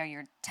also share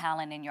your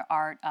talent and your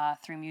art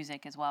through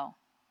music as well.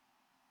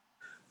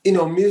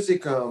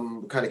 Music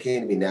kind of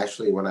came to me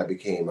naturally when I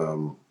became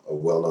a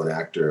well-known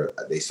actor.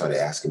 They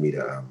started asking me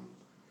to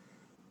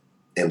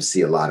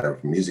MC a lot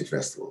of music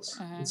festivals,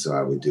 and so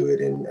I would do it,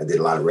 and I did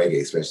a lot of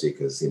reggae, especially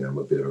because I'm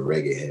a bit of a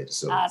reggae head.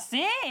 So I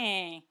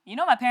see.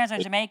 My parents are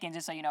Jamaican,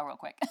 just so you know, real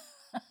quick.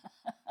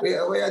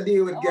 Way I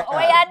deal with guys.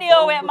 Way I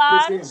deal with,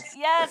 man.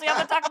 Yes, we're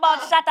gonna talk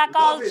about shatta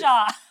culture.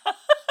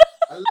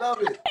 I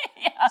love it.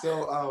 Yeah.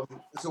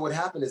 So what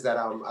happened is that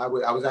I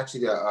was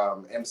actually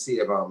the MC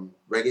of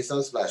Reggae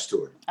Sunsplash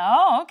tour.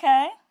 Oh,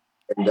 okay.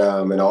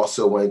 And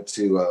also went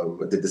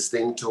to did the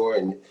Sting tour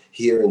and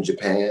here in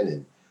Japan.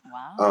 And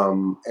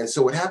wow. And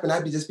so what happened,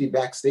 I'd just be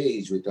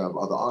backstage with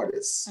other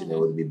artists,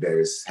 whether it be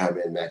Barris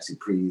Hammond, Maxi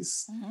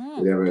Priest,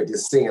 whatever,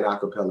 just singing a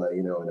cappella,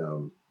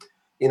 and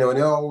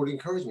they all would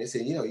encourage me and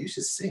say, you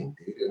should sing,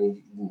 dude. I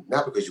mean,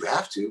 not because you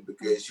have to,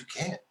 because you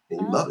can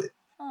and you love it.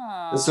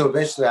 And so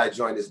eventually I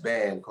joined this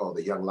band called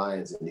the Young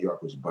Lions in New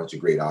York, which is a bunch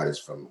of great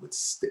artists from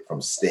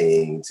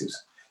Sting to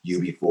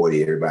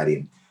UB40,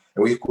 everybody.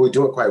 And we were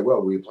doing quite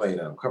well. We were playing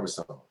cover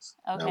songs.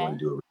 Okay. And I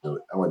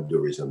wanted to do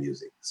original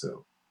music.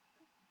 So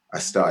I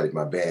started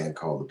my band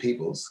called The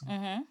Peoples.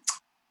 And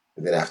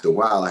then after a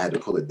while, I had to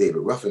pull a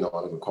David Ruffin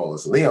on them and call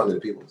us Leon and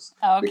the Peoples.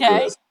 Okay.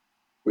 Because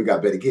we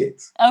got better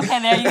gigs. Okay,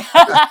 there you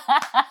go.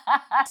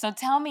 So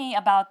tell me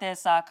about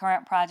this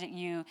current project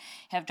you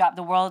have dropped,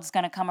 The World's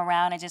Gonna Come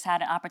Around. I just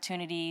had an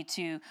opportunity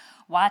to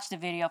watch the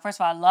video. First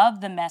of all, I love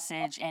the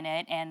message in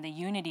it and the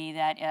unity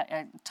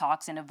that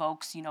talks and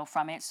evokes,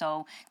 from it.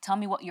 So tell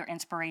me what your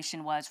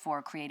inspiration was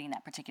for creating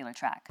that particular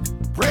track.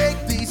 Break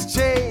these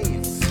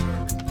chains,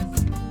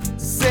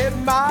 set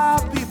my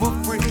people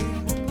free.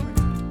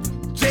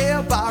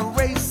 Jailed by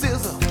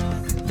racism,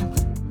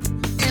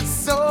 it's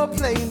so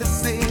plain to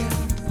see.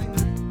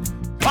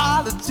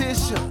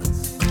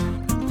 Politicians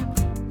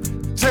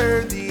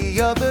turn the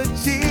other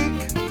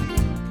cheek.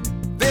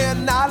 They're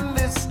not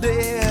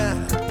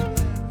listening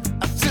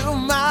to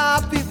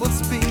my people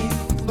speak.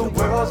 The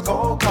world's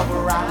gonna come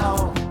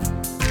around.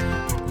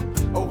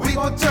 We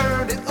gonna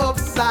turn it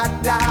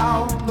upside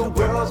down. The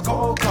world's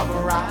gonna come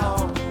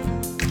around.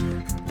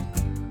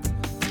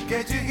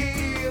 Can't you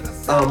hear the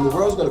sound? The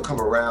World's Gonna Come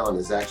Around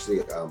is actually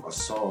a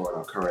song on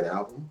our current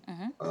album,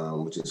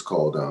 which is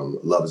called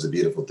Love is a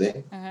Beautiful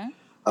Thing.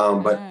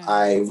 But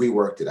I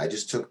reworked it. I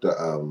just took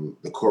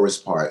the chorus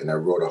part and I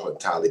wrote an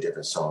entirely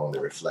different song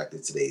that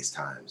reflected today's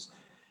times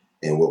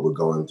and what we're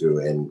going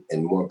through,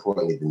 and more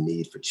importantly, the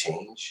need for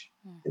change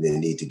and the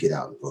need to get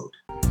out and vote.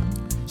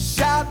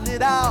 Shouting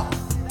it out,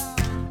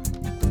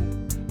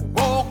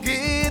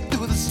 walking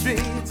through the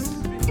streets,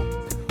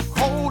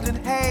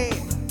 holding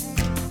hands,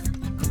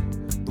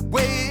 the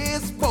way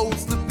it's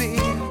supposed to be.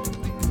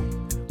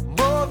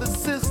 Mother,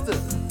 sister,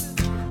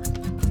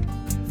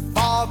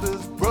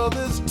 fathers,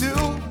 brothers too.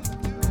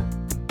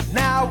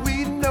 Now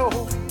we know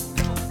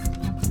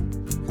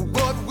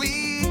what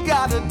we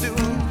gotta do.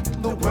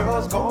 The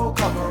world's gonna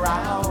come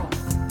around.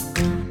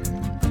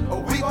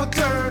 We gonna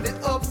turn it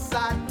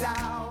upside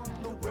down.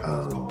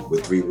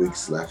 With 3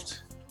 weeks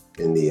left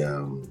in the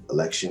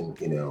election,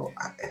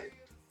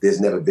 there's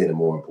never been a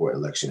more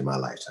important election in my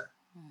lifetime.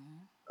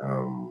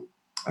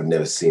 I've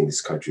never seen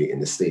this country in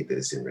the state that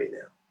it's in right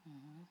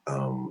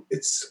now.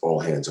 It's all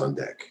hands on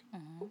deck.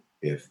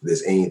 If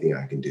there's anything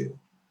I can do,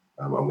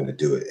 I'm going to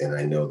do it. And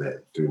I know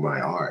that through my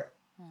art,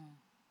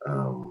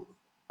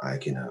 I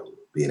can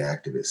be an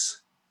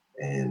activist.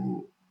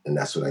 And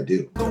that's what I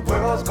do. The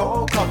world's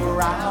going to come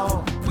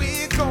around.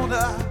 We're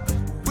gonna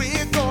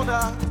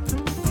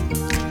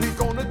We're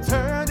gonna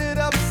turn it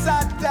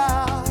upside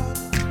down.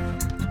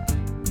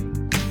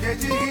 Can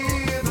you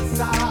hear the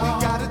sound?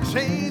 We gotta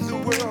change the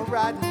world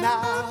right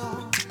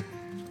now.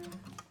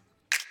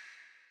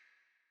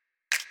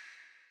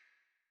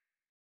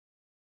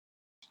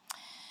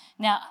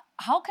 Now,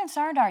 how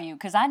concerned are you?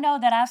 Because I know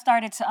that I've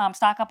started to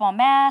stock up on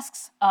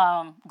masks,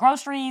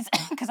 groceries,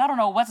 because I don't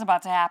know what's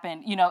about to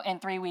happen, in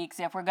 3 weeks,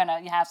 if we're going to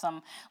have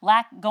some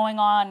lack going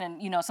on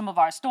in, some of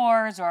our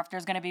stores, or if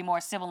there's going to be more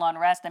civil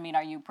unrest. I mean,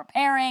 are you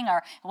preparing,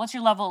 or what's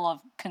your level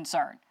of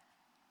concern?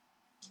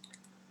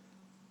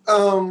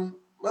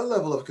 My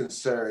level of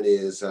concern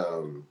is, I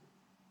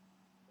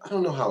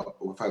don't know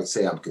if I would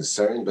say I'm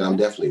concerned, but I'm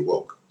definitely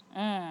woke.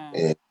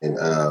 And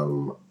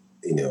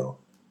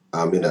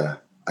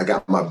I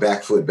got my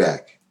back foot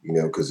back,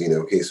 because,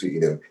 in case you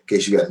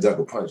got to duck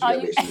a punch, you got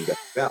to make sure you got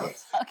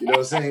balance. Okay. You know what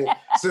I'm saying?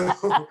 So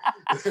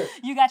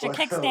you got your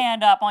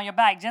kickstand up on your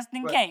bike just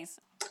in case.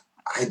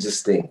 I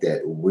just think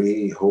that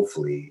we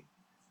hopefully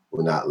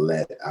will not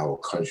let our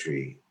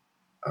country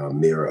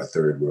mirror a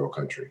third world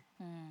country.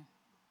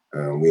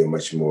 We are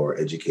much more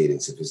educated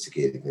and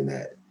sophisticated than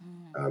that.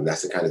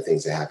 That's the kind of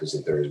things that happens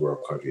in third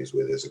world countries,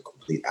 where there's a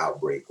complete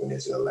outbreak when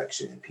there's an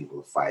election and people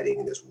are fighting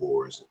and there's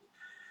wars.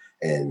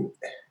 And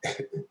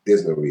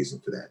there's no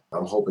reason for that.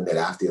 I'm hoping that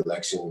after the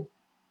election,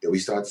 that we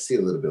start to see a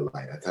little bit of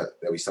light.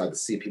 That we start to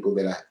see people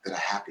that are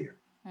happier.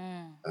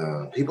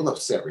 People are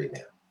upset right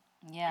now.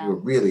 Yeah. People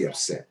are really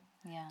upset.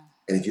 Yeah.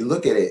 And if you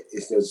look at it,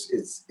 it's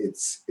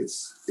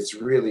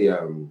really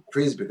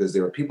crazy, because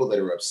there are people that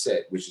are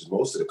upset, which is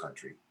most of the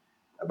country,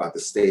 about the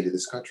state of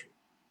this country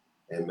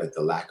and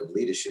the lack of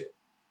leadership.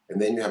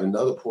 And then you have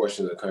another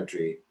portion of the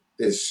country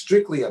that is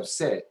strictly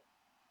upset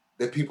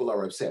that people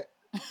are upset.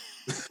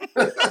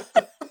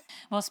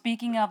 Well,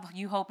 speaking of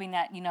you hoping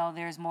that,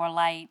 there's more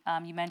light,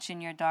 you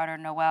mentioned your daughter,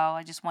 Noelle.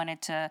 I just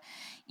wanted to,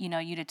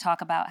 you to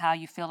talk about how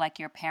you feel like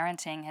your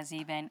parenting has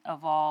even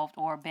evolved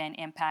or been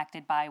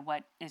impacted by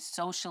what is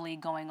socially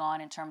going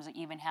on in terms of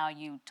even how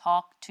you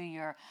talk to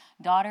your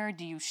daughter.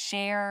 Do you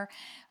share,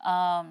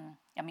 I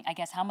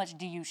guess, how much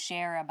do you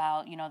share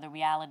about, the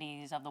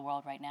realities of the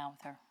world right now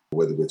with her?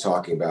 Whether we're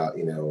talking about,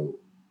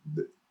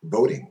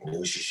 voting,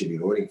 who she should be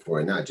voting for,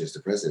 and not just the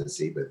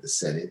presidency, but the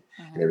Senate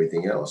and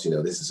everything else.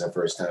 This is her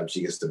first time she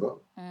gets to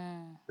vote.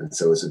 And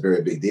so it's a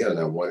very big deal. And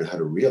I wanted her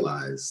to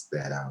realize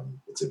that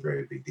it's a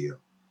very big deal.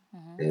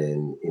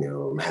 And,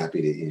 I'm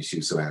happy that she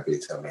was so happy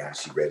to tell me how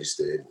she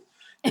registered.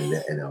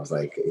 And I was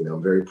like,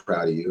 I'm very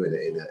proud of you.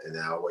 And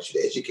I want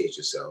you to educate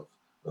yourself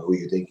on who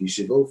you think you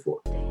should vote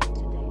for.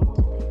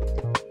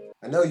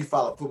 I know you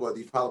follow football. Do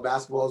you follow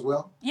basketball as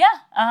well? Yeah.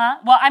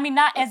 Well,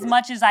 not as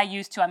much as I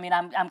used to.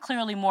 I'm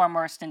clearly more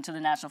immersed into the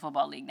National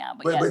Football League now.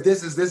 But yes. But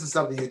this is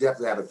something you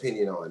definitely have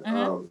opinion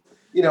on.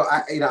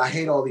 I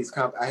hate all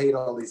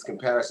these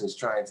comparisons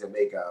trying to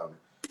make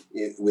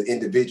with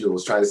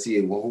individuals, trying to see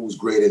who's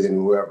greater than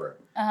whoever.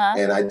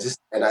 And I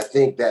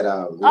think that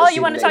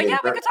you want to talk? Yeah,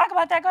 we could talk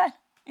about that. Go ahead.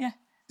 Yeah.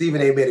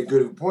 Stephen A. made a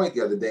good point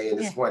the other day, and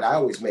this point I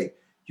always make: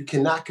 you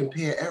cannot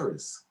compare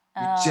errors.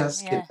 You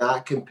just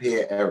cannot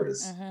compare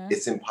errors.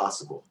 It's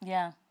impossible.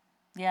 Yeah.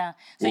 Yeah.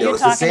 So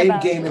it's the same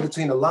game in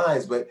between the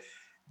lines, but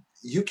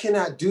you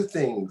cannot do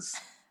things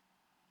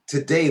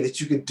today that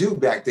you could do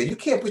back then. You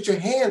can't put your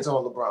hands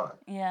on LeBron.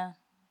 Yeah.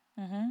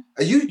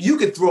 You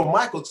could throw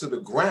Michael to the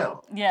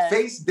ground,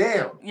 face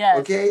down. Yes.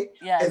 Okay.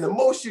 Yes. And the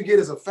most you get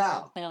is a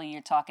foul. Clearly,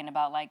 you're talking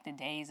about like the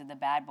days of the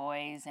Bad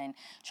Boys and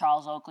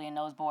Charles Oakley and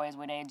those boys,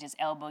 where they just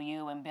elbow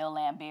you and Bill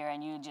Laimbeer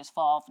and you just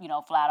fall,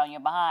 flat on your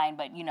behind.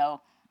 But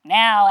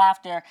now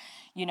after,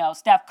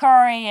 Steph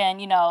Curry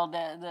and,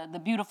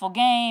 the beautiful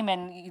game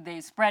and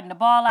they spreading the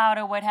ball out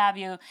or what have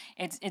you,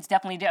 it's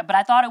definitely different. But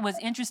I thought it was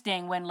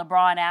interesting when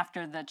LeBron,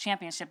 after the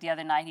championship the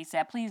other night, he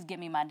said, "Please give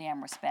me my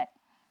damn respect."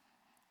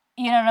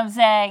 You know what I'm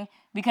saying?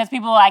 Because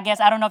people, I guess,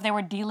 I don't know if they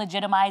were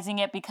delegitimizing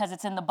it because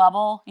it's in the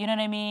bubble. You know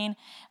what I mean?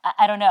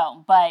 I don't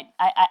know, but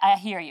I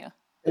hear you.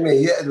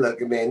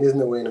 Look, man, there's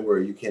no way in the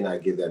world you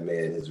cannot give that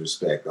man his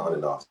respect on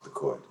and off the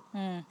court.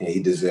 And he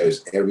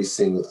deserves every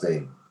single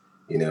thing.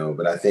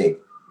 But I think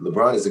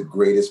LeBron is the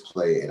greatest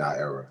player in our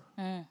era,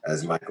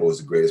 as Michael was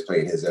the greatest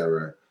player in his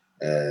era,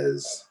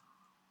 as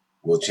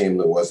Wilt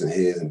Chamberlain wasn't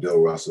his and Bill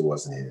Russell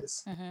wasn't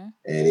his.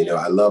 And,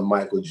 I love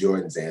Michael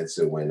Jordan's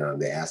answer when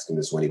they asked him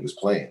this when he was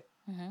playing.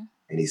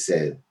 And he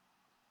said,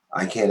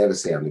 "I can't ever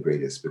say I'm the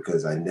greatest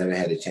because I never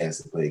had a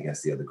chance to play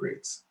against the other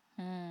greats."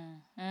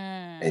 And,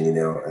 and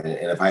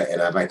if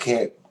I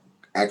can't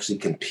actually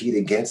compete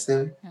against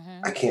them,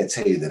 I can't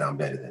tell you that I'm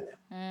better than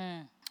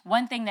them.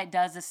 One thing that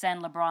does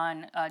ascend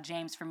LeBron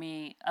James for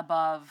me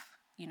above,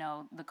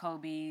 the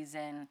Kobes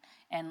and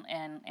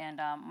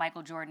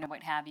Michael Jordan or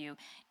what have you,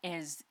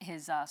 is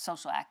his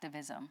social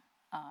activism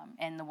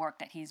and the work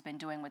that he's been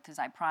doing with his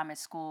I Promise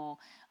School,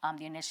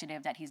 the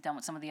initiative that he's done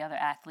with some of the other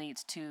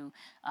athletes to,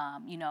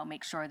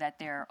 make sure that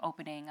they're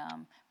opening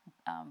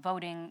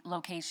voting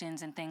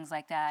locations and things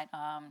like that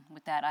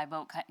with that I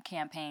Vote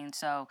campaign.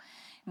 So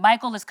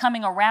Michael is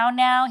coming around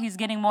now. He's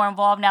getting more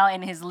involved now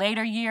in his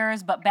later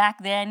years. But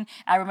back then,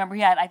 I remember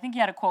I think he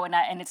had a quote,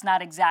 and it's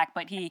not exact,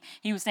 but he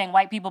was saying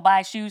white people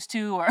buy shoes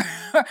too, or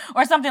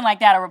or something like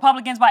that, or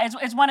Republicans buy.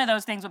 It's one of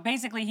those things. But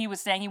basically, he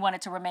was saying he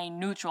wanted to remain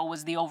neutral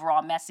was the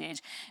overall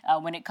message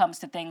when it comes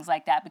to things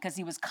like that, because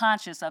he was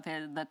conscious of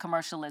the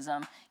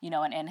commercialism,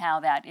 and how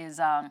that is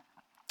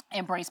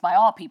embraced by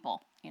all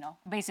people.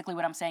 Basically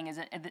what I'm saying is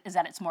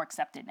that it's more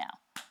accepted now.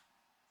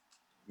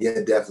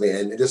 Yeah, definitely.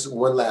 And just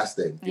one last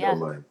thing, if you don't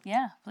mind.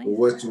 Yeah,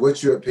 please.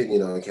 What's your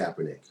opinion on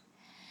Kaepernick?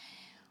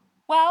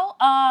 Well,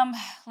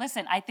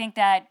 listen, I think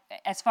that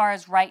as far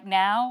as right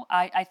now,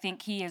 I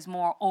think he is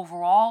more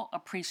overall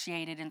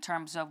appreciated in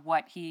terms of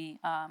what he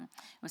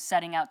was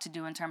setting out to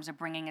do in terms of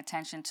bringing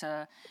attention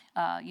to,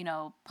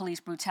 police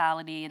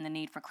brutality and the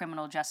need for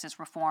criminal justice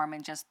reform,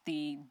 and just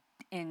the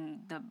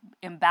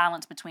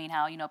imbalance between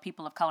how,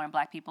 people of color and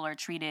Black people are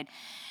treated,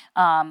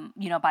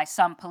 by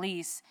some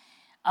police.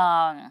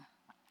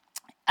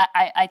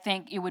 I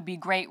think it would be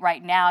great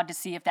right now to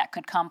see if that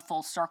could come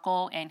full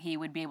circle and he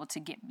would be able to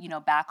get,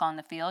 back on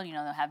the field,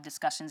 have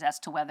discussions as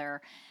to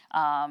whether,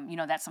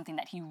 that's something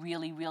that he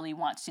really, really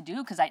wants to do.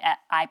 Because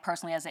I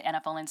personally, as an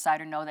NFL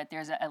insider, know that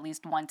there's at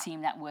least one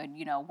team that would,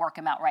 work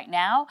him out right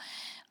now.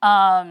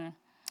 That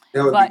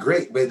would be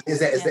great. But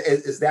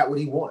is that what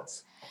he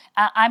wants?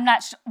 I'm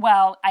not sure.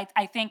 Well,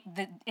 I think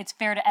that it's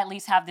fair to at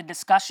least have the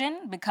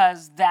discussion,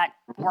 because that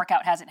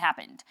workout hasn't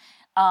happened.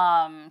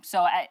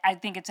 So I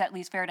think it's at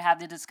least fair to have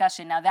the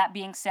discussion. Now, that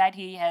being said,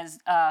 he has,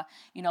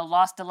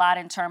 lost a lot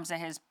in terms of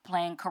his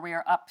playing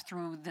career up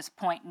through this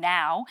point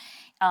now.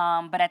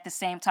 But at the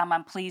same time,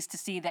 I'm pleased to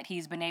see that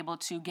he's been able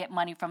to get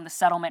money from the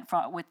settlement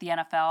with the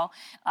NFL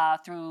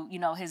through,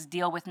 his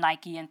deal with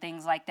Nike and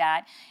things like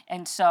that.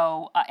 And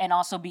so, and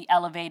also be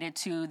elevated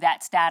to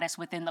that status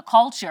within the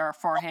culture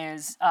for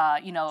his,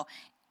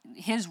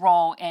 his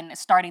role in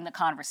starting the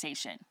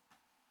conversation.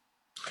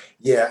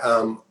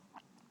 Yeah,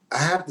 I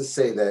have to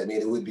say that,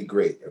 it would be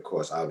great, of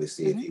course,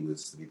 obviously, if he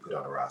was to be put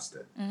on a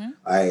roster.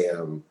 I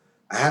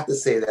have to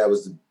say that I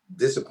was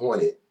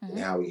disappointed in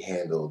how he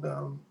handled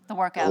the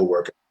whole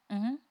workout.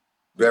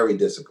 Very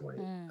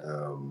disappointed.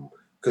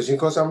 Because, of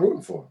course, I'm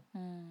rooting for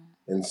him.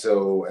 And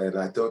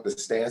I thought the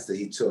stance that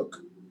he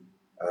took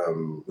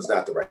was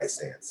not the right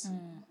stance.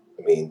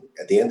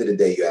 At the end of the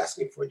day, you're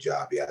asking for a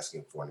job. You're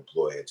asking for an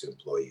employer to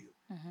employ you.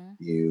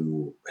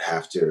 You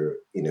have to,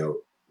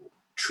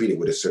 treat it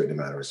with a certain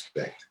amount of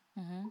respect.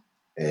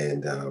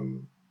 And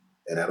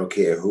I don't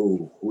care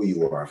who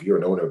you are. If you're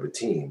an owner of a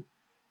team,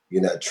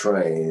 you're not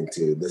trying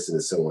to listen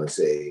to someone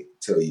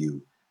tell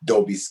you,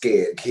 don't be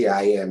scared. Here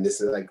I am. This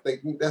is like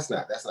that's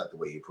not the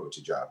way you approach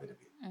a job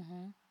interview.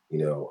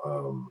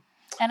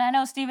 And I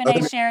know Stephen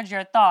A. shared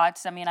your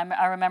thoughts.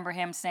 I remember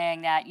him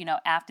saying that,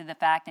 after the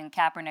fact, and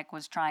Kaepernick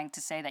was trying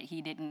to say that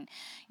he didn't,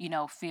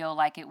 feel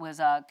like it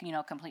was,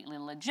 completely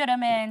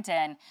legitimate.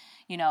 And,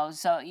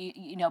 so,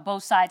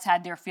 both sides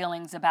had their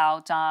feelings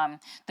about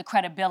the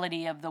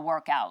credibility of the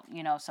workout,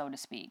 so to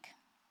speak.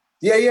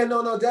 Yeah,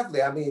 no,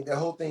 definitely. The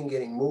whole thing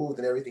getting moved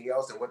and everything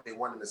else and what they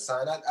wanted to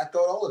sign, I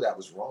thought all of that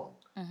was wrong.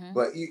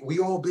 But we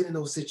all been in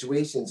those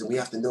situations, and we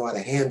have to know how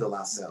to handle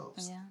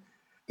ourselves. Yeah.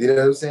 You know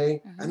what I'm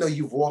saying? I know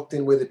you've walked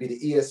in, whether it be the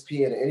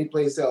ESPN or any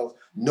place else,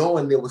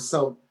 knowing there was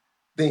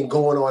something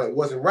going on that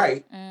wasn't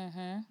right,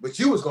 but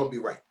you was going to be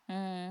right.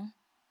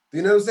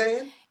 You know what I'm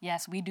saying?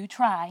 Yes, we do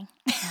try.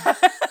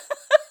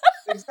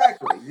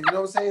 Exactly. You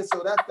know what I'm saying?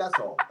 So that's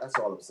all. That's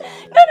all I'm saying.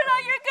 No,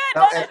 you're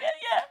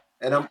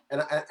good.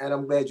 And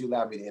I'm glad you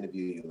allowed me to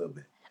interview you a little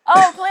bit.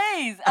 Oh,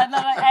 please. And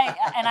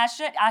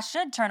I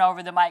should turn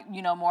over the mic,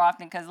 more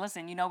often, because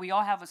listen, we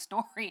all have a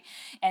story,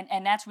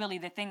 and that's really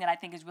the thing that I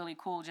think is really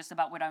cool just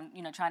about what I'm,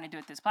 trying to do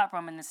at this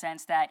platform, in the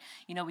sense that,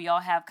 we all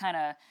have kind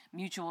of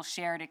mutual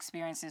shared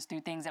experiences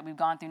through things that we've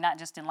gone through, not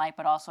just in life,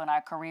 but also in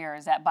our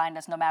careers, that bind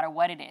us no matter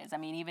what it is.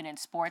 Even in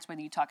sports,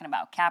 whether you're talking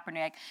about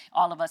Kaepernick,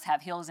 all of us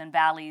have hills and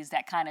valleys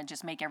that kind of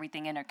just make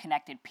everything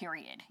interconnected,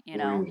 period,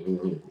 Yeah,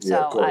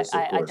 So of course,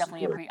 I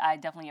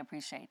definitely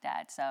appreciate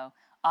that. So.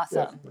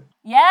 Awesome. Definitely.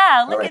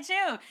 Yeah, look at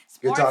you.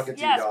 Good talking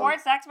to you, darling.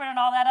 Sports expert and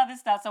all that other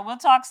stuff. So we'll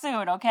talk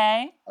soon,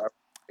 okay? All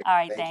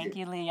right, thank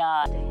you,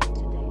 Leon.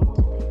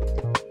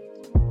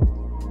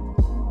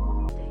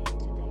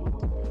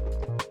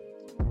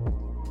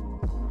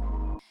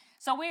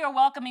 So we are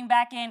welcoming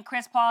back in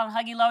Chris Paul and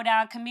Huggy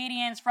Lowdown,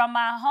 comedians from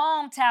my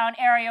hometown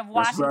area of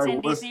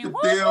Washington, D.C.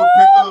 What's the deal,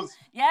 Pickles?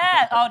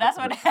 Yeah. Oh, that's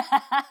what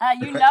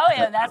you know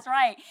him. That's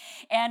right.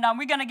 And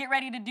we're going to get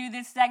ready to do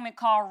this segment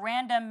called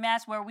Random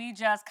Mess, where we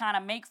just kind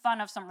of make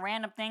fun of some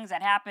random things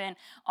that happen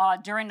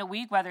during the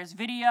week, whether it's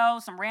video,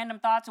 some random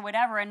thoughts or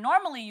whatever. And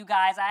normally, you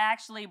guys, I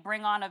actually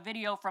bring on a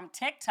video from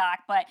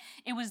TikTok, but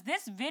it was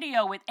this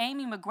video with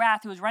Amy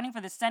McGrath, who was running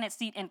for the Senate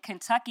seat in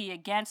Kentucky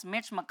against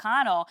Mitch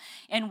McConnell,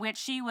 in which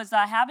she was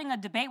having a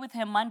debate with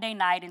him Monday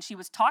night, and she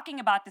was talking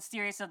about the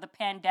seriousness of the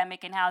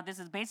pandemic and how this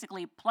has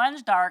basically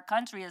plunged our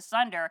country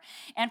asunder.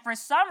 And for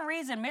some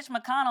reason, Mitch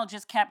McConnell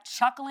just kept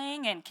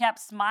chuckling and kept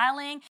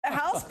smiling. The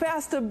House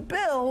passed a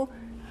bill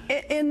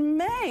in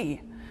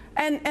May,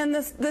 and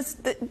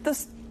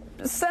the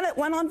Senate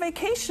went on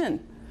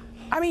vacation.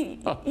 I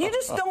mean, you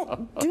just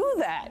don't do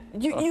that.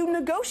 You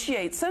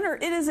negotiate. Senator,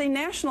 it is a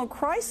national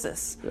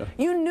crisis. Yeah.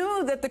 You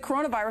knew that the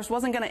coronavirus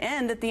wasn't going to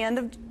end at the end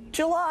of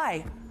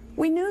July.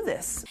 We knew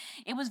this.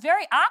 It was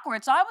very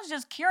awkward. So I was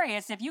just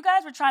curious if you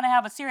guys were trying to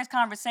have a serious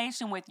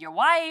conversation with your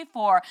wife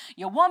or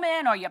your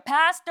woman or your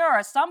pastor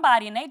or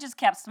somebody, and they just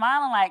kept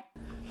smiling like...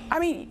 I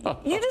mean,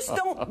 you just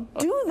don't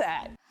do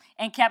that.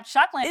 And kept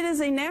chuckling. It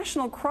is a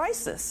national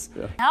crisis.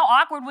 Yeah. How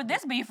awkward would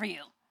this be for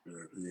you?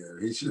 Yeah,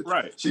 he should.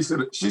 Right. She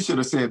should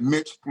have said,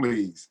 "Mitch,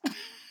 please."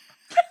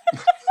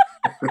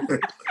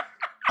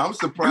 I'm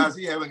surprised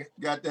he haven't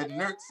got that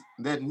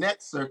neck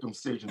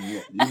circumcision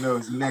yet. You know,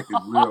 his neck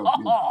is real.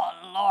 Oh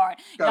Lord!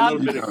 Got a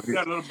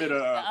little bit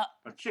of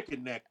a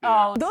chicken neck there.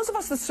 Oh. Those of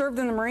us that served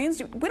in the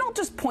Marines, we don't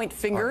just point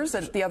fingers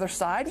at the other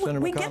side.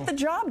 We get the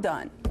job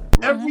done.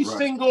 Every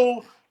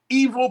single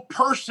evil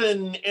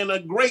person in a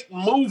great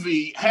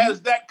movie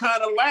has that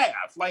kind of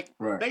laugh. Like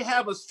they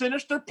have a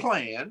sinister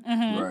plan.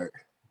 Right.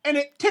 And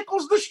it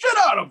tickles the shit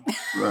out of them.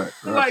 Right.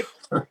 Like,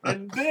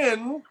 and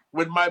then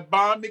when my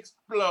bomb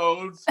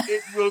explodes,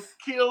 it will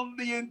kill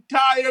the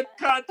entire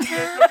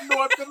continent of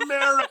North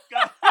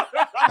America.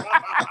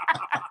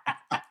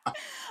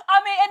 I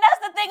mean, and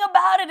that's the thing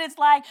about it. It's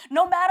like,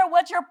 no matter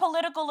what your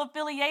political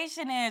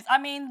affiliation is, I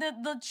mean,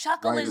 the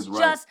chuckle is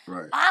just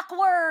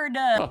awkward.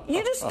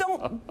 You just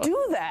don't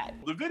do that.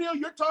 The video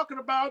you're talking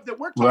about, that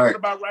we're talking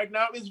about right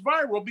now, is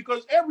viral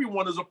because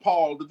everyone is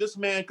appalled that this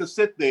man could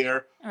sit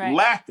there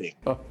laughing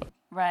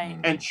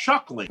and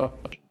chuckling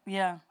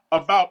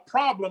about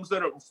problems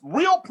that are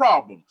real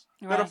problems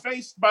that are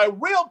faced by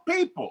real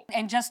people.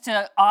 And just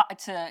to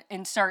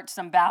insert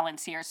some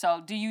balance here,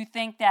 so do you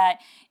think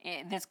that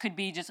this could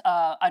be just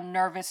a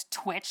nervous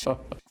twitch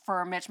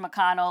for Mitch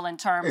McConnell in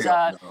terms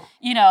of,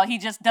 you know, he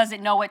just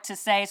doesn't know what to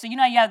say? So, you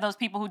know, you have those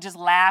people who just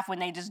laugh when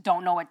they just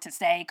don't know what to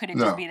say. Could it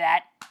just be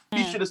that?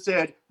 He should have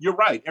said, "You're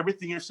right.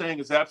 Everything you're saying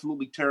is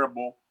absolutely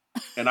terrible,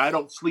 and I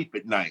don't sleep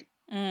at night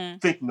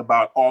thinking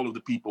about all of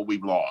the people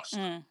we've lost."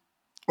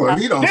 Well,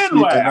 he don't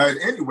sleep at night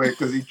anyway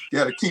because he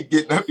got to keep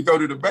getting up to go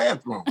to the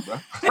bathroom,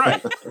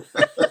 right?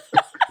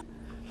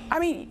 I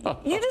mean,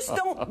 you just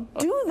don't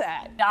do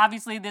that.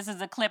 Obviously, this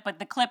is a clip, but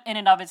the clip in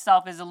and of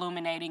itself is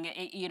illuminating.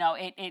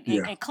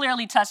 It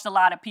clearly touched a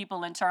lot of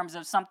people in terms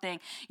of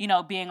something, you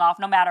know, being off,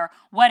 no matter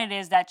what it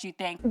is that you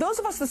think. Those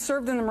of us that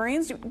served in the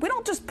Marines, we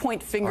don't just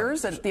point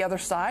fingers at the other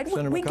side.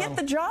 We get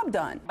the job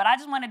done. But I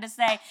just wanted to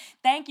say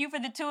thank you for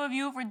the two of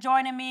you for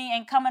joining me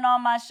and coming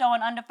on my show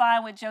on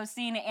Undefined with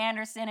Josina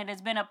Anderson. It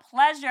has been a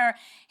pleasure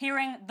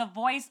hearing the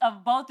voice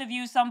of both of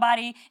you,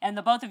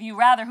 the both of you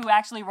who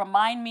actually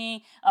remind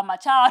me of my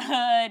childhood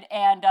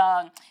and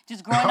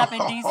just growing up in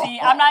D.C.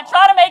 I'm not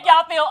trying to make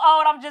y'all feel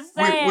old. I'm just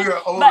saying. We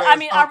are old, but I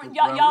mean,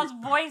 y'all's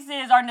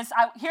voices are.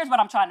 Here's what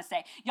I'm trying to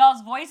say.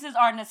 Y'all's voices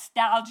are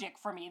nostalgic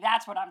for me.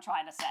 That's what I'm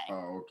trying to say.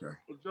 Oh, okay.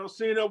 Well,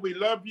 Josina, we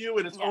love you,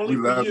 and it's only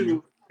for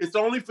you. It's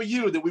only for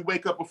you that we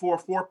wake up before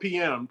 4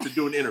 p.m. to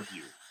do an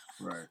interview.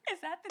 Right. Is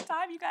that the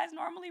time you guys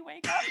normally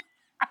wake up?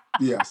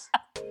 Yes.